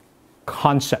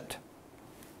concept.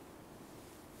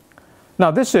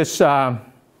 Now this is Thich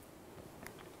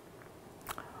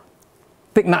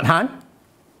Nhat Hanh.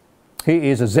 He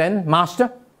is a Zen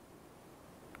master.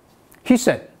 He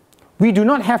said, we do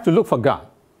not have to look for God.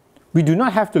 We do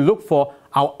not have to look for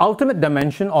our ultimate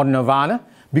dimension or nirvana,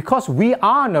 because we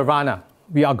are nirvana.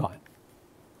 We are God.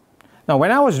 Now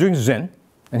when I was doing Zen,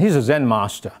 and he's a Zen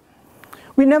master,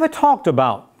 we never talked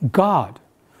about God.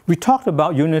 We talked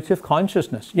about unity of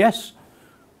consciousness, yes.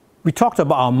 We talked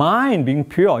about our mind being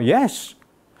pure, yes.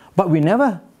 But we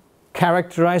never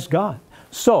characterized God.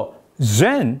 So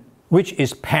Zen, which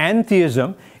is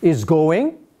pantheism, is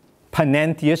going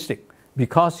panentheistic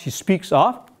because he speaks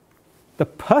of the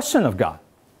person of God.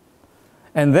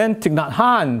 And then Thich Nhat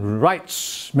Hanh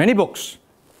writes many books,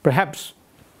 perhaps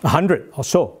 100 or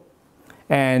so.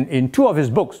 And in two of his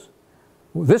books,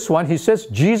 this one he says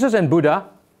Jesus and Buddha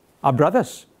are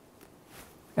brothers.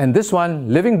 And this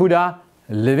one, Living Buddha,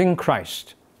 Living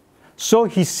Christ. So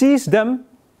he sees them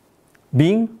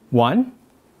being one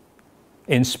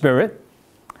in spirit.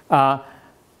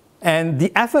 And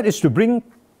the effort is to bring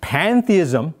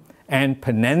pantheism and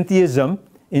panentheism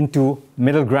into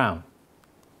middle ground.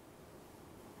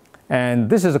 And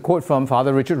this is a quote from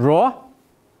Father Richard Rohr.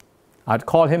 I'd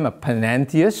call him a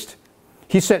panentheist.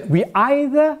 He said, we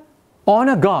either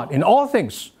honor God in all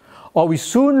things, or we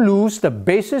soon lose the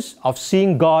basis of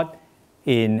seeing God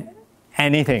in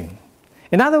anything.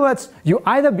 In other words, you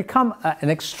either become an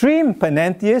extreme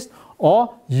panentheist,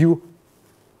 or you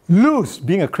lose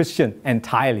being a Christian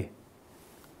entirely.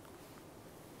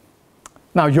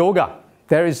 Now, yoga.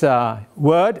 There is a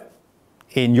word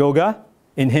in yoga,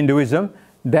 in Hinduism,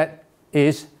 that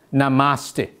is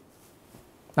namaste.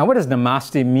 Now, what does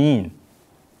namaste mean?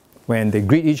 When they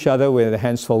greet each other with their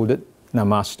hands folded,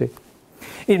 namaste.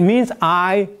 It means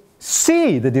I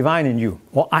see the divine in you,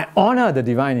 or I honor the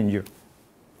divine in you,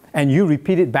 and you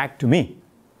repeat it back to me.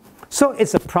 So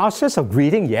it's a process of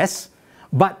greeting, yes,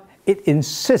 but it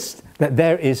insists that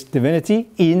there is divinity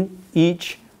in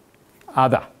each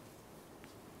other.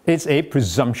 It's a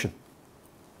presumption.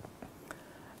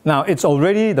 Now, it's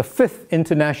already the 5th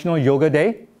International Yoga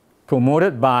Day,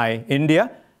 promoted by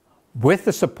India with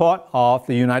the support of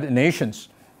the United Nations.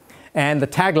 And the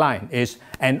tagline is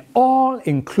an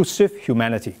all-inclusive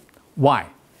humanity. Why?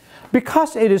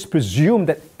 Because it is presumed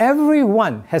that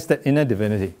everyone has that inner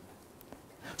divinity.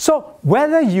 So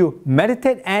whether you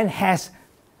meditate and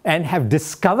have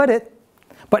discovered it,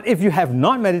 but if you have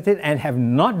not meditated and have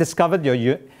not discovered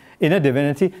your inner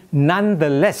divinity,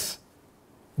 nonetheless,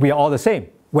 we are all the same.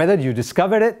 Whether you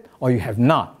discovered it or you have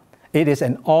not, it is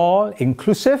an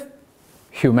all-inclusive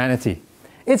humanity.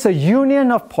 It's a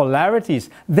union of polarities.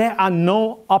 There are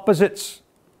no opposites.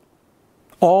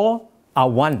 All are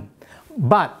one.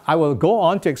 But I will go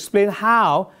on to explain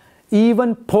how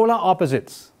even polar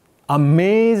opposites,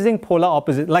 amazing polar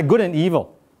opposites, like good and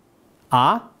evil,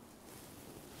 are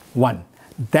one.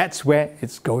 That's where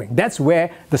it's going. That's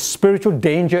where the spiritual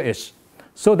danger is.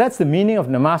 So that's the meaning of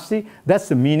Namaste. That's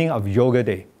the meaning of Yoga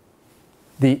Day.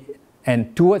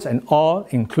 And towards an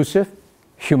all-inclusive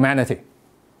humanity.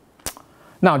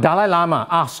 Now, Dalai Lama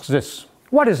asks this,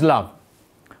 what is love?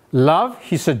 Love,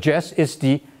 he suggests, is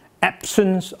the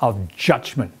absence of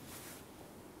judgment.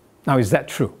 Now, is that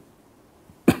true?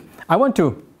 I want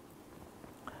to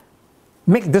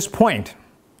make this point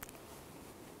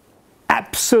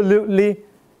absolutely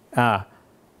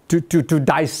to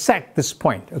dissect this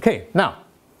point. Okay, now,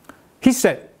 he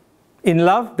said, in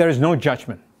love, there is no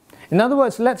judgment. In other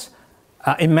words, let's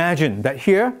imagine that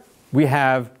here we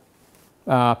have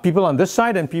people on this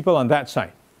side and people on that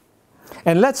side.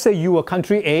 And let's say you are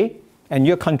country A and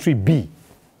you're country B,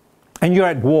 and you're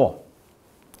at war.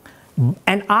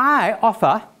 And I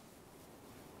offer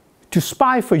to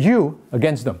spy for you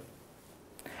against them.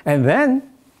 And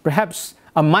then, perhaps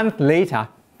a month later,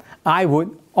 I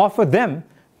would offer them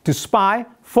to spy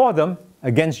for them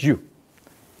against you.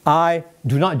 I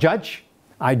do not judge.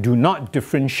 I do not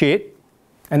differentiate.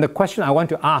 And the question I want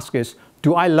to ask is,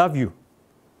 do I love you?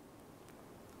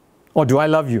 Or do I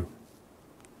love you?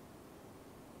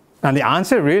 And the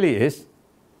answer really is,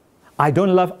 I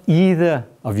don't love either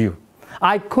of you.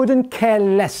 I couldn't care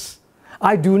less.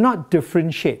 I do not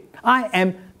differentiate. I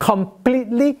am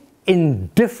completely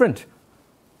indifferent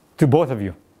to both of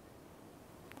you.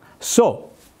 So,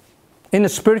 in a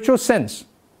spiritual sense,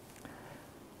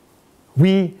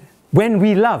 when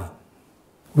we love,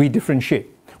 we differentiate.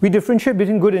 We differentiate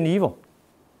between good and evil.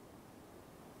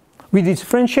 We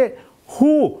differentiate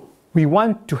who we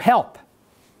want to help.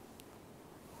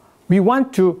 We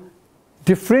want to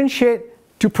differentiate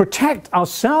to protect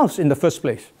ourselves in the first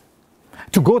place,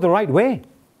 to go the right way.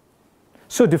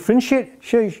 So differentiation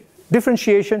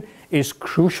is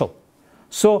crucial.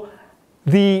 So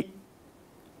the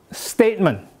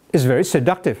statement is very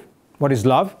seductive. What is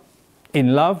love?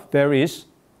 In love, there is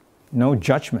no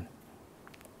judgment.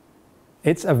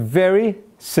 It's a very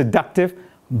seductive,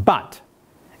 but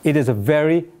it is a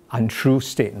very untrue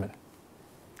statement.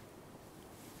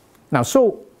 Now,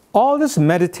 so all this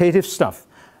meditative stuff,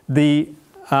 the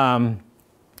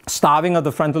starving of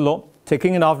the frontal lobe,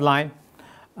 taking it offline,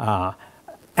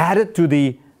 added to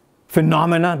the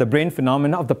phenomena, the brain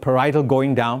phenomena of the parietal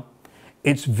going down,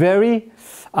 it's very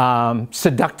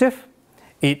seductive.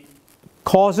 It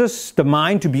causes the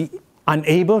mind to be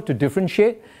unable to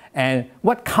differentiate. And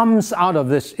what comes out of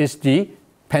this is the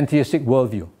pantheistic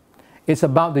worldview. It's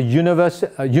about the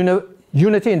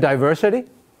unity in diversity,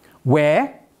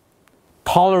 where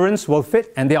tolerance will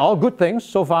fit, and they're all good things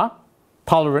so far.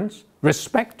 Tolerance,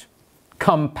 respect,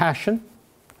 compassion,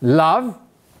 love.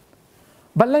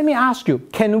 But let me ask you,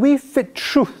 can we fit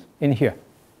truth in here?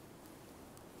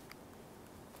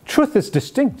 Truth is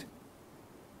distinct,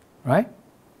 right?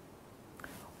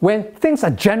 When things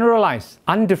are generalized,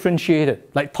 undifferentiated,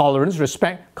 like tolerance,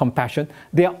 respect, compassion,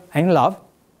 and love,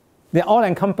 they're all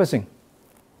encompassing.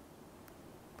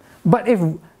 But if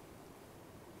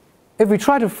we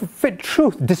try to fit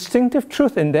truth, distinctive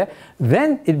truth in there,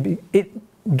 then it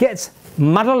gets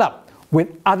muddled up with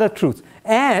other truths.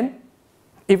 And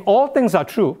if all things are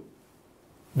true,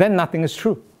 then nothing is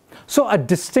true. So a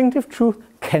distinctive truth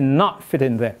cannot fit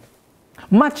in there,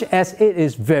 much as it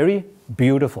is very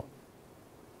beautiful.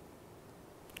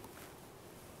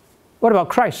 What about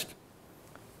Christ?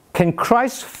 Can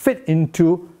Christ fit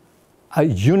into a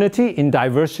unity in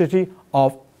diversity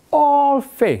of all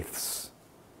faiths?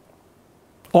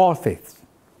 All faiths.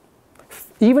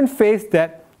 Even faiths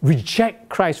that reject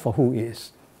Christ for who he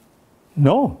is.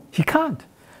 No, he can't.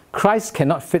 Christ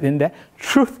cannot fit in there.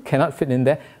 Truth cannot fit in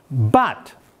there.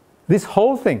 But this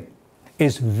whole thing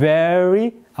is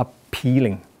very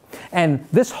appealing. And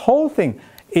this whole thing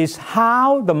is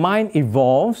how the mind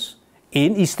evolves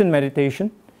in Eastern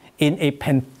meditation, in a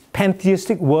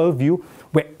pantheistic worldview,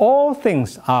 where all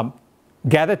things are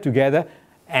gathered together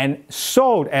and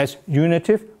sold as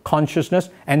unitive consciousness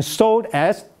and sold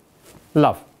as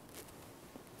love.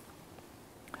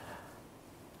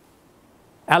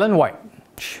 Ellen White,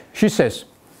 she says,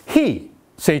 he,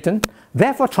 Satan,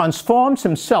 therefore transforms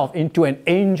himself into an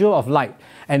angel of light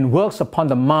and works upon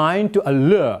the mind to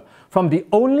allure from the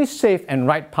only safe and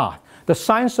right path. The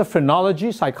science of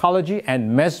phrenology, psychology,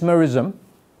 and mesmerism,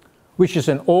 which is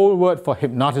an old word for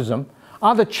hypnotism,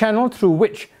 are the channel through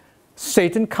which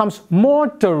Satan comes more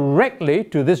directly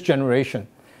to this generation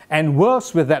and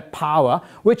works with that power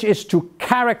which is to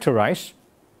characterize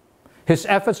his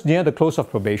efforts near the close of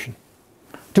probation.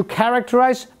 To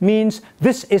characterize means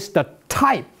this is the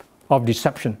type of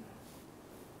deception,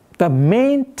 the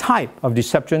main type of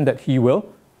deception that he will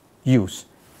use,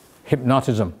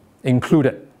 hypnotism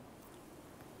included.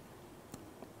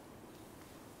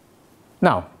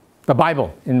 Now, the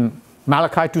Bible in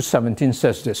Malachi 2:17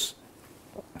 says this,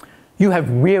 "You have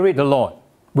wearied the Lord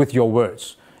with your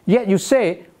words. Yet you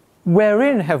say,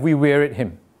 wherein have we wearied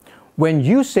him? When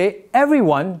you say,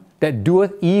 everyone that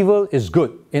doeth evil is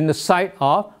good in the sight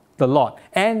of the Lord,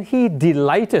 and he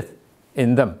delighteth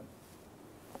in them.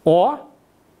 Or,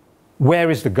 where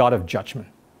is the God of judgment?"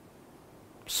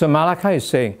 So Malachi is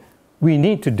saying, we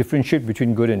need to differentiate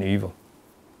between good and evil.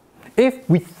 If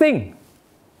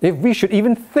we should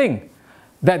even think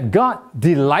that God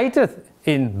delighteth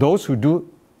in those who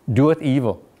doeth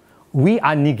evil, we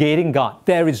are negating God.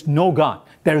 There is no God.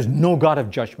 There is no God of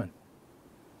judgment.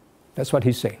 That's what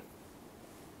he's saying.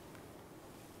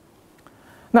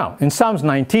 Now, in Psalms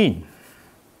 19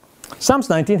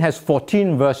 has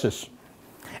 14 verses.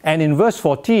 And in verse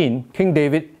 14, King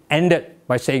David ended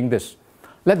by saying this,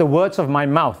 "Let the words of my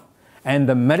mouth and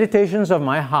the meditations of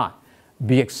my heart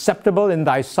be acceptable in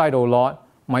thy sight, O Lord,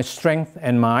 my strength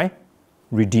and my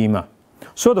Redeemer."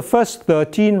 So the first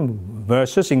 13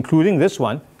 verses, including this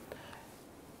one,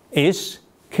 is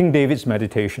King David's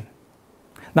meditation.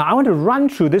 Now I want to run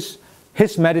through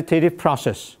his meditative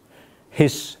process,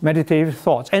 his meditative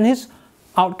thoughts, and his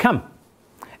outcome.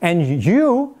 And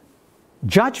you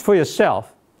judge for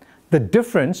yourself the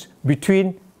difference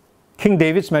between King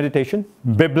David's meditation,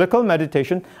 biblical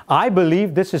meditation. I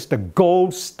believe this is the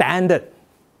gold standard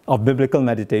of biblical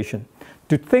meditation.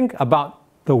 To think about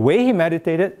the way he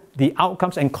meditated, the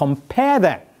outcomes, and compare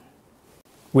that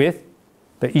with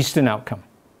the Eastern outcome.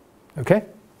 Okay?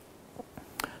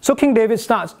 So King David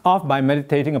starts off by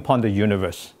meditating upon the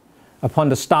universe, upon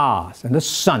the stars and the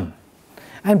sun.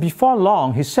 And before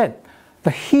long, he said,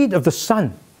 the heat of the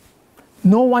sun,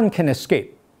 no one can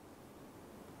escape.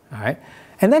 All right?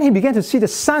 And then he began to see the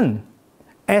sun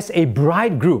as a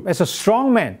bridegroom, as a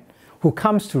strong man who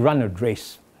comes to run a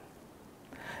race.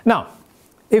 Now,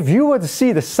 if you were to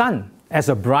see the sun as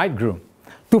a bridegroom,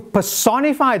 to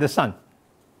personify the sun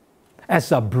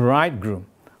as a bridegroom,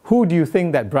 who do you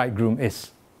think that bridegroom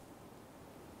is?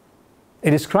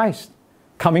 It is Christ,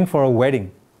 coming for a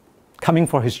wedding, coming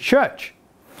for his church.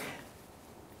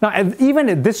 Now, even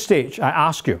at this stage, I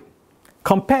ask you,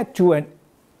 compared to a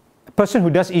person who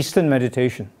does Eastern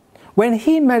meditation, when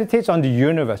he meditates on the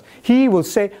universe, he will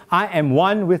say, I am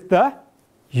one with the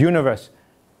universe.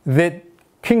 Did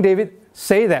King David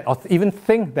say that or even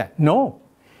think that? No.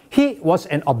 He was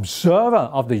an observer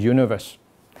of the universe.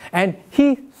 And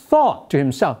he thought to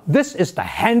himself, this is the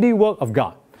handiwork of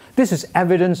God. This is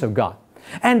evidence of God.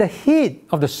 And the heat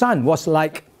of the sun was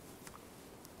like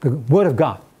the Word of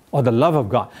God or the love of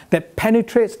God that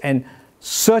penetrates and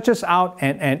searches out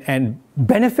and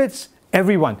benefits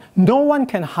everyone. No one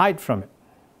can hide from it.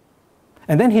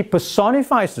 And then he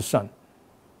personifies the sun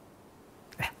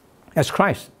as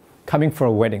Christ coming for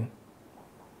a wedding.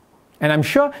 And I'm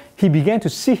sure he began to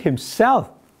see himself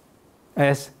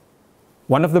as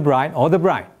one of the bride or the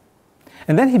bride.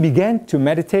 And then he began to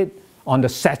meditate on the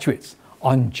statutes,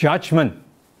 on judgment.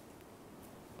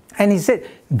 And he said,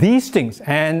 these things,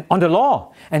 and on the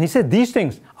law. And he said, these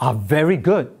things are very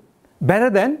good, better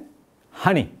than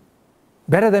honey,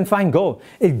 better than fine gold.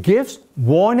 It gives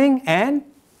warning and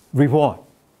reward.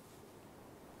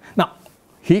 Now,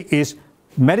 he is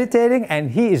meditating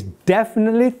and he is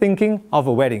definitely thinking of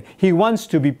a wedding. He wants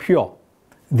to be pure.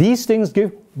 These things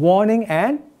give warning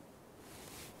and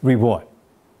reward.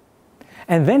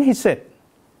 And then he said,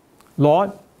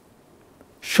 Lord,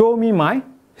 show me my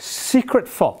secret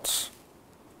faults.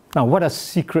 Now, what are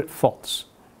secret faults?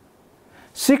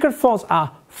 Secret faults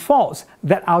are faults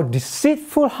that our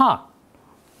deceitful heart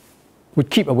would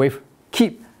keep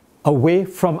away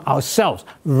from ourselves,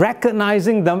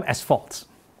 recognizing them as faults.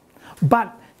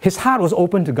 But his heart was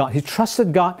open to God. He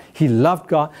trusted God. He loved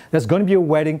God. There's going to be a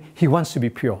wedding. He wants to be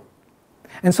pure.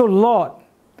 And so, Lord,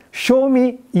 show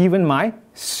me even my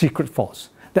secret faults,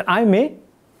 that I may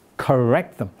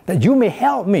correct them, that you may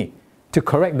help me to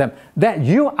correct them, that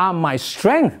you are my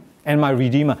strength and my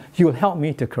Redeemer. You will help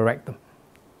me to correct them.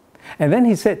 And then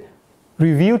he said,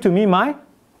 reveal to me my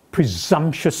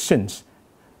presumptuous sins,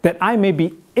 that I may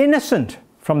be innocent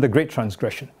from the great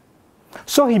transgression.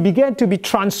 So he began to be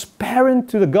transparent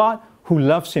to the God who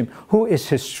loves him, who is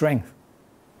his strength,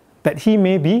 that he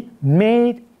may be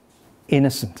made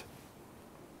innocent.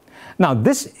 Now,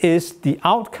 this is the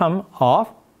outcome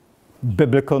of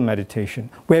biblical meditation,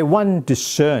 where one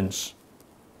discerns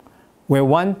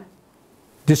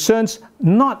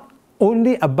not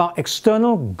only about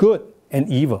external good and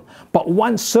evil, but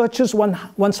one searches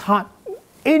one's heart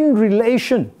in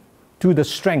relation to the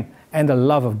strength and the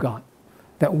love of God,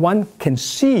 that one can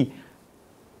see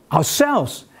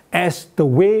ourselves as the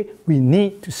way we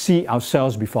need to see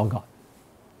ourselves before God,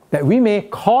 that we may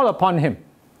call upon him,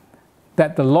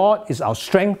 that the Lord is our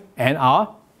strength and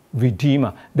our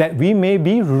Redeemer, that we may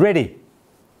be ready,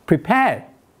 prepared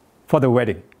for the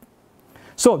wedding.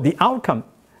 So the outcome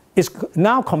is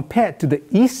now compared to the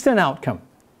Eastern outcome.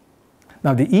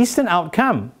 Now the Eastern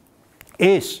outcome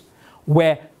is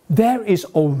where there is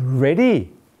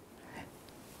already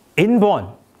inborn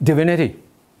divinity.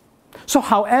 So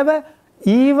however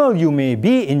evil you may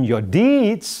be in your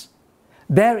deeds,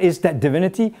 there is that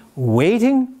divinity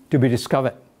waiting to be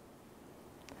discovered.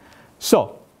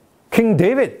 So King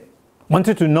David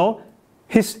wanted to know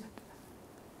his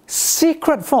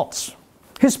secret faults,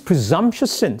 his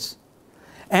presumptuous sins,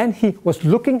 and he was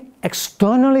looking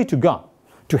externally to God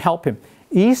to help him.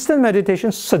 Eastern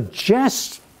meditation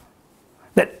suggests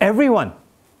that everyone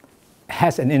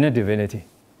has an inner divinity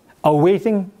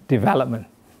awaiting development.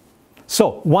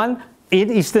 So one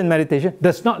in Eastern meditation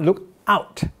does not look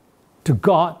out to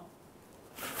God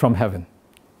from heaven.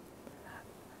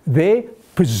 They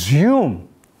presume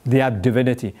their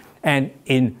divinity, and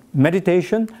in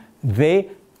meditation they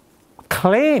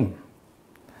claim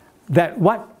that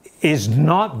what is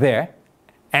not there.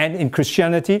 And in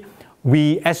Christianity,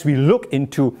 as we look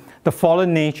into the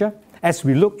fallen nature, as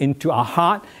we look into our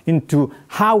heart, into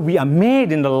how we are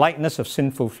made in the likeness of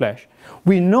sinful flesh,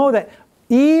 we know that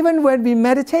even when we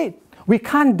meditate, we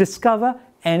can't discover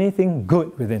anything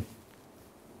good within.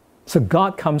 So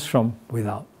God comes from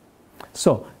without.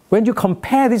 So when you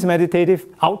compare these meditative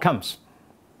outcomes,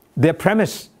 their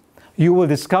premise, you will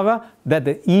discover that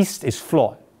the East is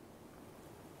flawed.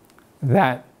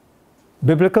 That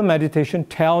biblical meditation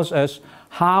tells us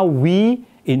how we,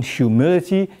 in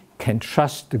humility, can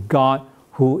trust the God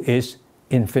who is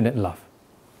infinite love.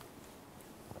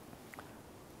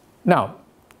 Now,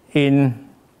 in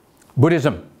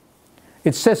Buddhism,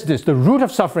 it says this: the root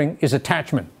of suffering is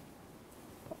attachment.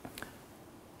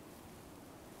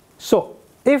 So,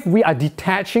 if we are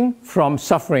detaching from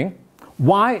suffering,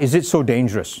 why is it so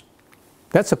dangerous?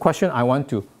 That's a question I want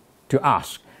to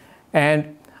ask.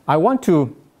 And I want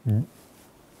to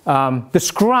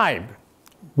describe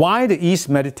why the East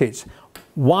meditates,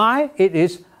 why it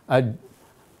is a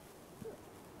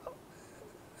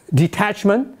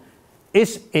detachment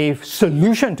is a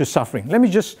solution to suffering. Let me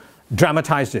just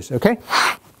dramatize this, okay?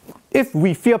 If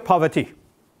we fear poverty,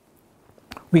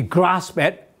 we grasp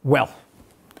at wealth.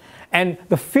 And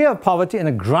the fear of poverty and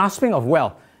the grasping of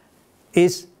wealth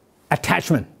is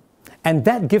attachment. And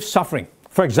that gives suffering.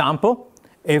 For example,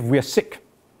 if we are sick,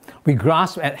 we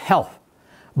grasp at health,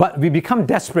 but we become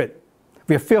desperate.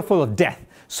 We are fearful of death.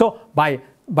 So by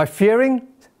fearing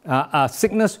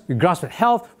sickness, we grasp at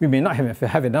health. We may not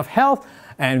have enough health,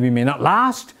 and we may not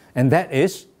last, and that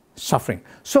is suffering.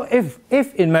 So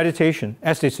if in meditation,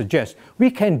 as they suggest,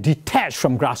 we can detach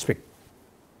from grasping,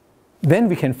 then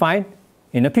we can find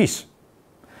inner peace.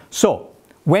 So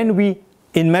when we,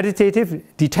 in meditative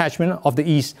detachment of the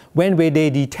East, when they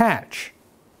detach,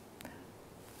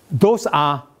 those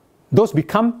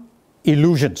become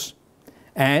illusions,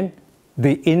 and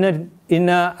the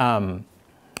inner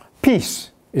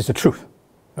peace is the truth.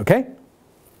 Okay?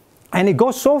 And it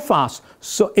goes so fast,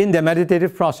 so in the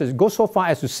meditative process, it goes so far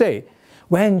as to say,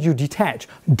 when you detach,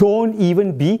 don't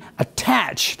even be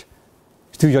attached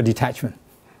to your detachment.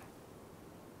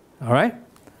 All right?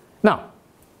 Now,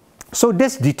 so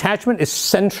this detachment is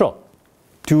central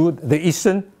to the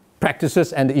Eastern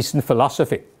practices and the Eastern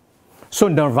philosophy. So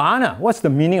nirvana, what's the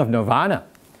meaning of nirvana?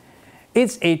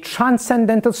 It's a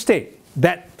transcendental state,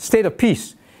 that state of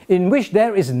peace, in which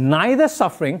there is neither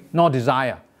suffering nor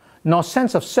desire, nor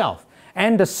sense of self,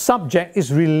 and the subject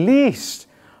is released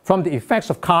from the effects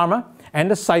of karma and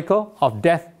the cycle of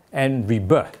death and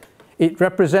rebirth. It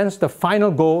represents the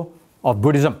final goal of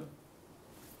Buddhism.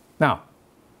 Now,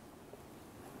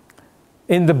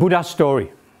 in the Buddha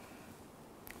story,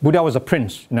 Buddha was a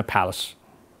prince in a palace.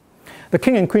 The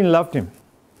king and queen loved him,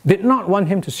 did not want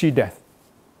him to see death.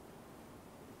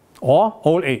 or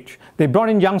old age. They brought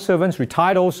in young servants,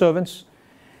 retired old servants.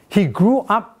 He grew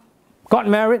up, got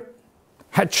married,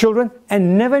 had children,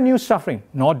 and never knew suffering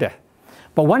nor death.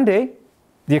 But one day,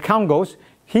 the account goes,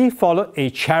 he followed a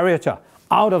charioteer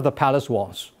out of the palace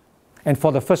walls. And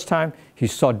for the first time, he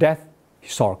saw death, he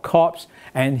saw a corpse,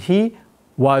 and he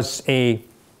was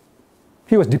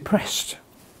depressed.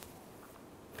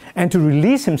 And to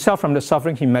release himself from the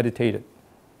suffering, he meditated.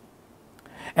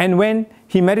 And when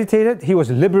he meditated, he was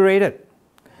liberated.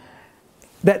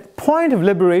 That point of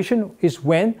liberation is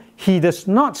when he does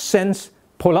not sense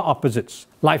polar opposites,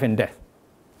 life and death,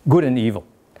 good and evil.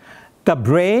 The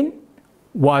brain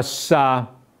was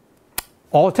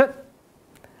altered,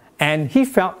 and he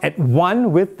felt at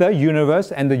one with the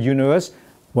universe, and the universe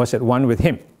was at one with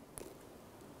him.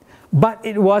 But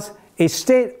it was a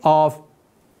state of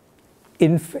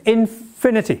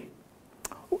infinity.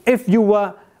 If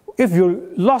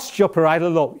you lost your parietal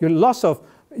lobe, your loss of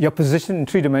your position in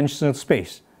three-dimensional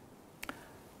space,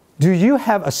 do you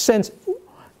have a sense,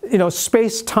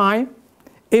 space-time?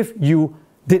 If you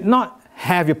did not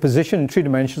have your position in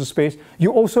three-dimensional space,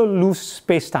 you also lose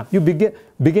space-time. You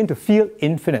begin to feel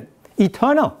infinite,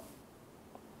 eternal.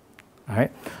 All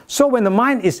right? So when the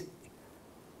mind is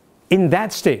in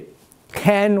that state,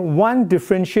 can one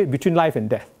differentiate between life and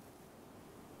death?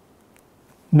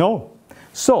 No.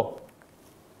 So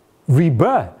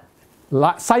rebirth,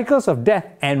 cycles of death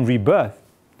and rebirth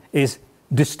is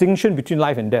distinction between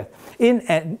life and death. In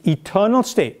an eternal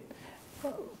state,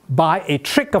 by a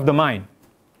trick of the mind,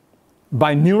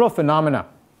 by neural phenomena,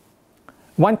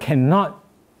 one cannot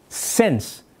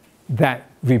sense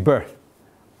that rebirth.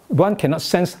 One cannot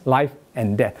sense life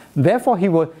and death. Therefore,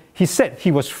 he said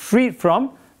he was freed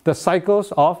from the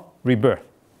cycles of rebirth.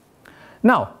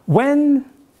 Now, when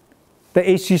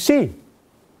the ACC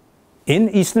in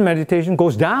Eastern meditation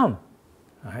goes down,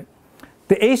 right,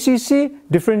 the ACC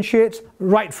differentiates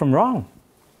right from wrong,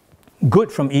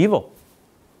 good from evil.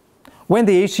 When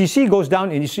the ACC goes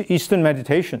down in Eastern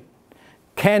meditation,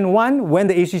 can one, when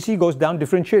the ACC goes down,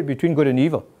 differentiate between good and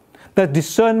evil? The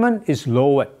discernment is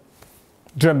lowered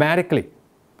dramatically.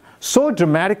 So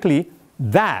dramatically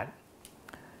that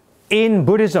in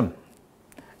Buddhism,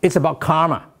 it's about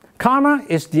karma. Karma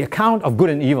is the account of good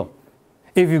and evil.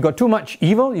 If you've got too much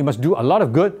evil, you must do a lot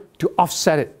of good to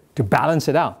offset it, to balance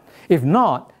it out. If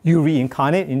not, you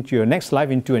reincarnate into your next life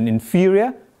into an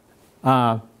inferior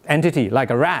entity, like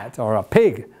a rat or a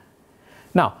pig.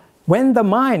 Now, when the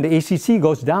mind, the ACC,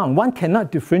 goes down, one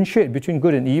cannot differentiate between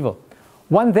good and evil.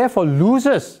 One therefore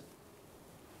loses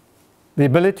the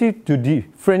ability to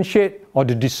differentiate or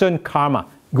to discern karma,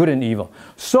 good and evil.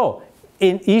 So,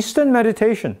 in Eastern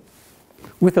meditation,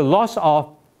 with the loss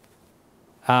of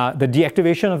the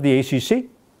deactivation of the ACC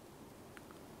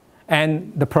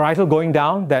and the parietal going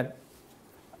down, that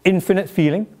infinite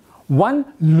feeling, one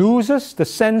loses the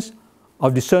sense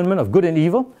of discernment of good and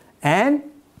evil and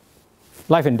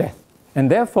life and death. And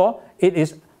therefore, it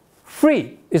is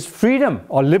free, it's freedom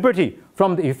or liberty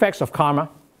from the effects of karma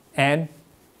and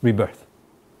rebirth.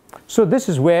 So this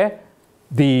is where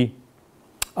the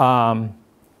pantheistic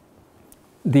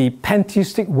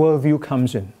worldview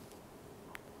comes in.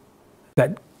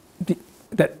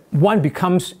 That one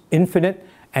becomes infinite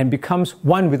and becomes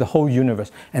one with the whole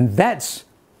universe. And that's,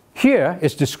 here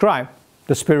is described,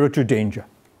 the spiritual danger.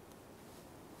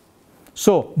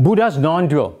 So Buddha's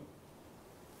non-dual,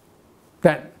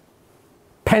 that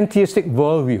pantheistic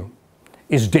worldview,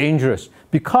 is dangerous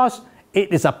because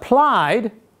it is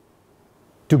applied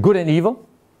to good and evil,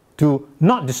 to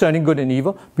not discerning good and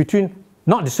evil, between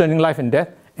not discerning life and death,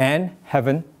 and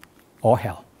heaven or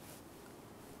hell.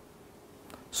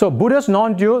 So Buddha's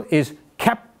non-dual is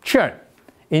captured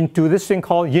into this thing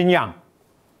called yin-yang.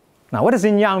 Now what does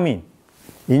yin-yang mean?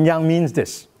 Yin-yang means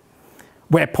this: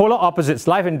 where polar opposites,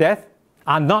 life and death,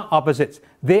 are not opposites.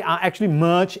 They are actually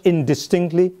merged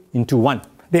indistinctly into one.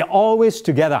 They're always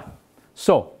together.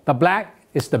 So the black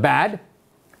is the bad,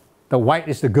 the white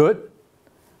is the good.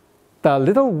 The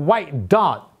little white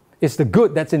dot is the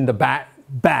good that's in the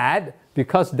bad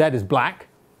because that is black.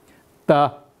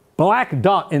 The black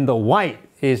dot in the white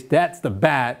that's the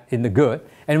bad in the good.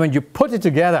 And when you put it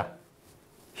together,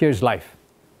 here's life.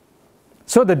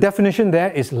 So the definition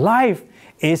there is life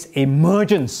is a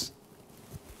emergence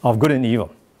of good and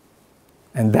evil.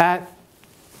 And that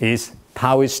is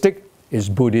Taoistic, is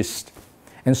Buddhist.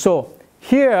 And so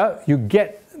here you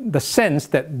get the sense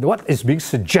that what is being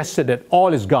suggested, that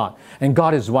all is God and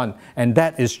God is one, and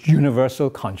that is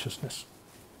universal consciousness.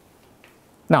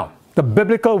 Now, the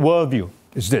biblical worldview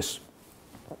is this: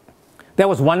 there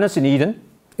was oneness in Eden.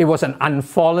 It was an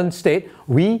unfallen state.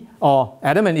 We, or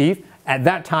Adam and Eve, at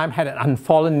that time had an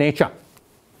unfallen nature.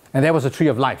 And there was a tree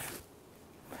of life.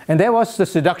 And there was the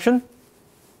seduction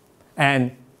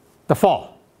and the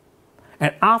fall.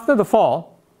 And after the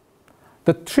fall,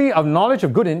 the tree of knowledge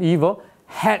of good and evil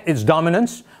had its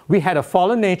dominance. We had a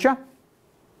fallen nature.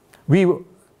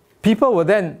 People were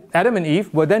then, Adam and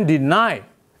Eve, were then denied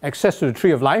access to the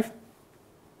tree of life.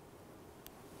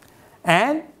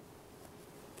 And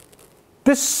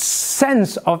this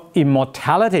sense of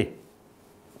immortality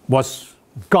was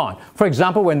gone. For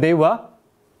example, when they were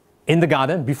in the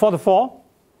garden before the fall,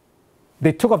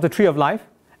 they took off the tree of life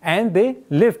and they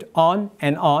lived on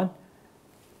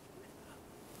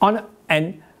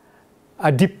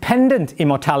a dependent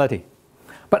immortality.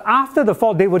 But after the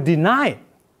fall, they were denied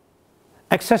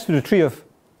access to the tree of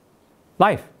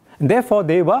life. And therefore,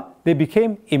 they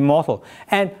became immortal.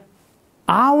 And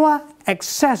our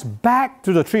access back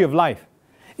to the tree of life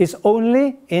is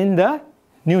only in the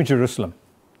New Jerusalem.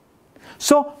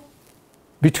 So,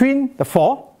 between the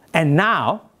fall and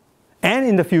now, and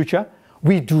in the future,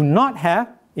 we do not have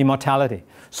immortality.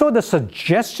 So the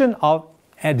suggestion of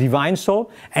a divine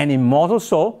soul, an immortal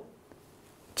soul,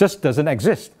 just doesn't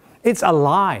exist. It's a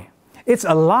lie. It's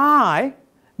a lie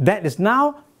that is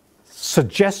now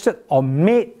suggested or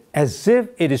made as if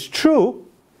it is true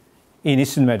in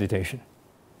Eastern meditation.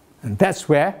 And that's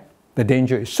where the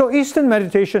danger is. So Eastern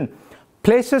meditation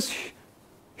places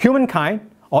humankind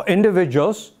or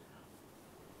individuals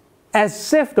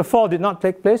as if the fall did not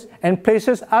take place and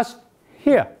places us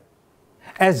here.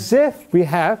 As if we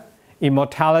have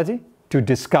immortality to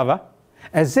discover,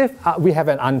 as if we have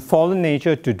an unfallen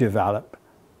nature to develop.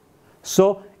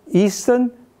 So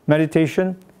Eastern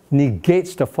meditation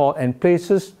negates the fall and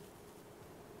places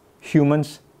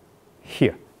humans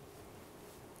here.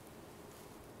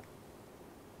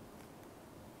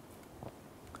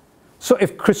 So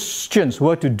if Christians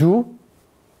were to do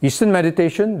Eastern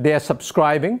meditation, they are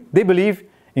subscribing, they believe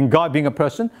in God being a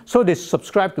person, so they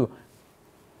subscribe to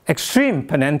extreme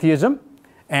panentheism,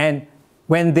 and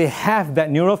when they have that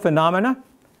neural phenomena,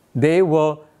 they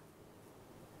will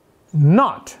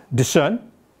not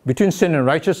discern between sin and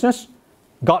righteousness,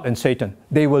 God and Satan.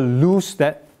 They will lose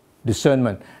that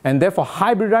discernment. And therefore,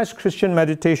 hybridized Christian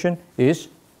meditation is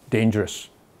dangerous.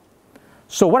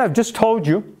 So what I've just told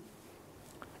you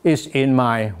is in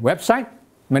my website,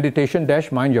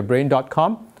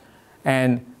 meditation-mindyourbrain.com.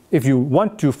 And if you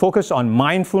want to focus on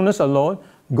mindfulness alone,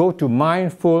 go to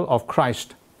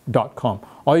mindfulofchrist.com.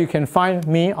 Or you can find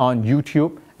me on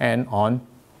YouTube and on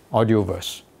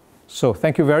Audioverse. So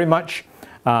thank you very much.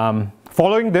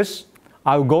 Following this,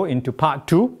 I'll go into part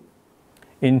 2,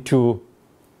 into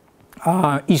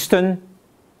Eastern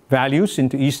values,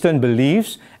 into Eastern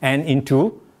beliefs, and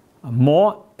into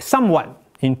somewhat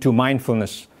into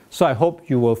mindfulness. So I hope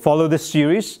you will follow this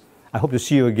series. I hope to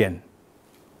see you again.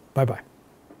 Bye-bye.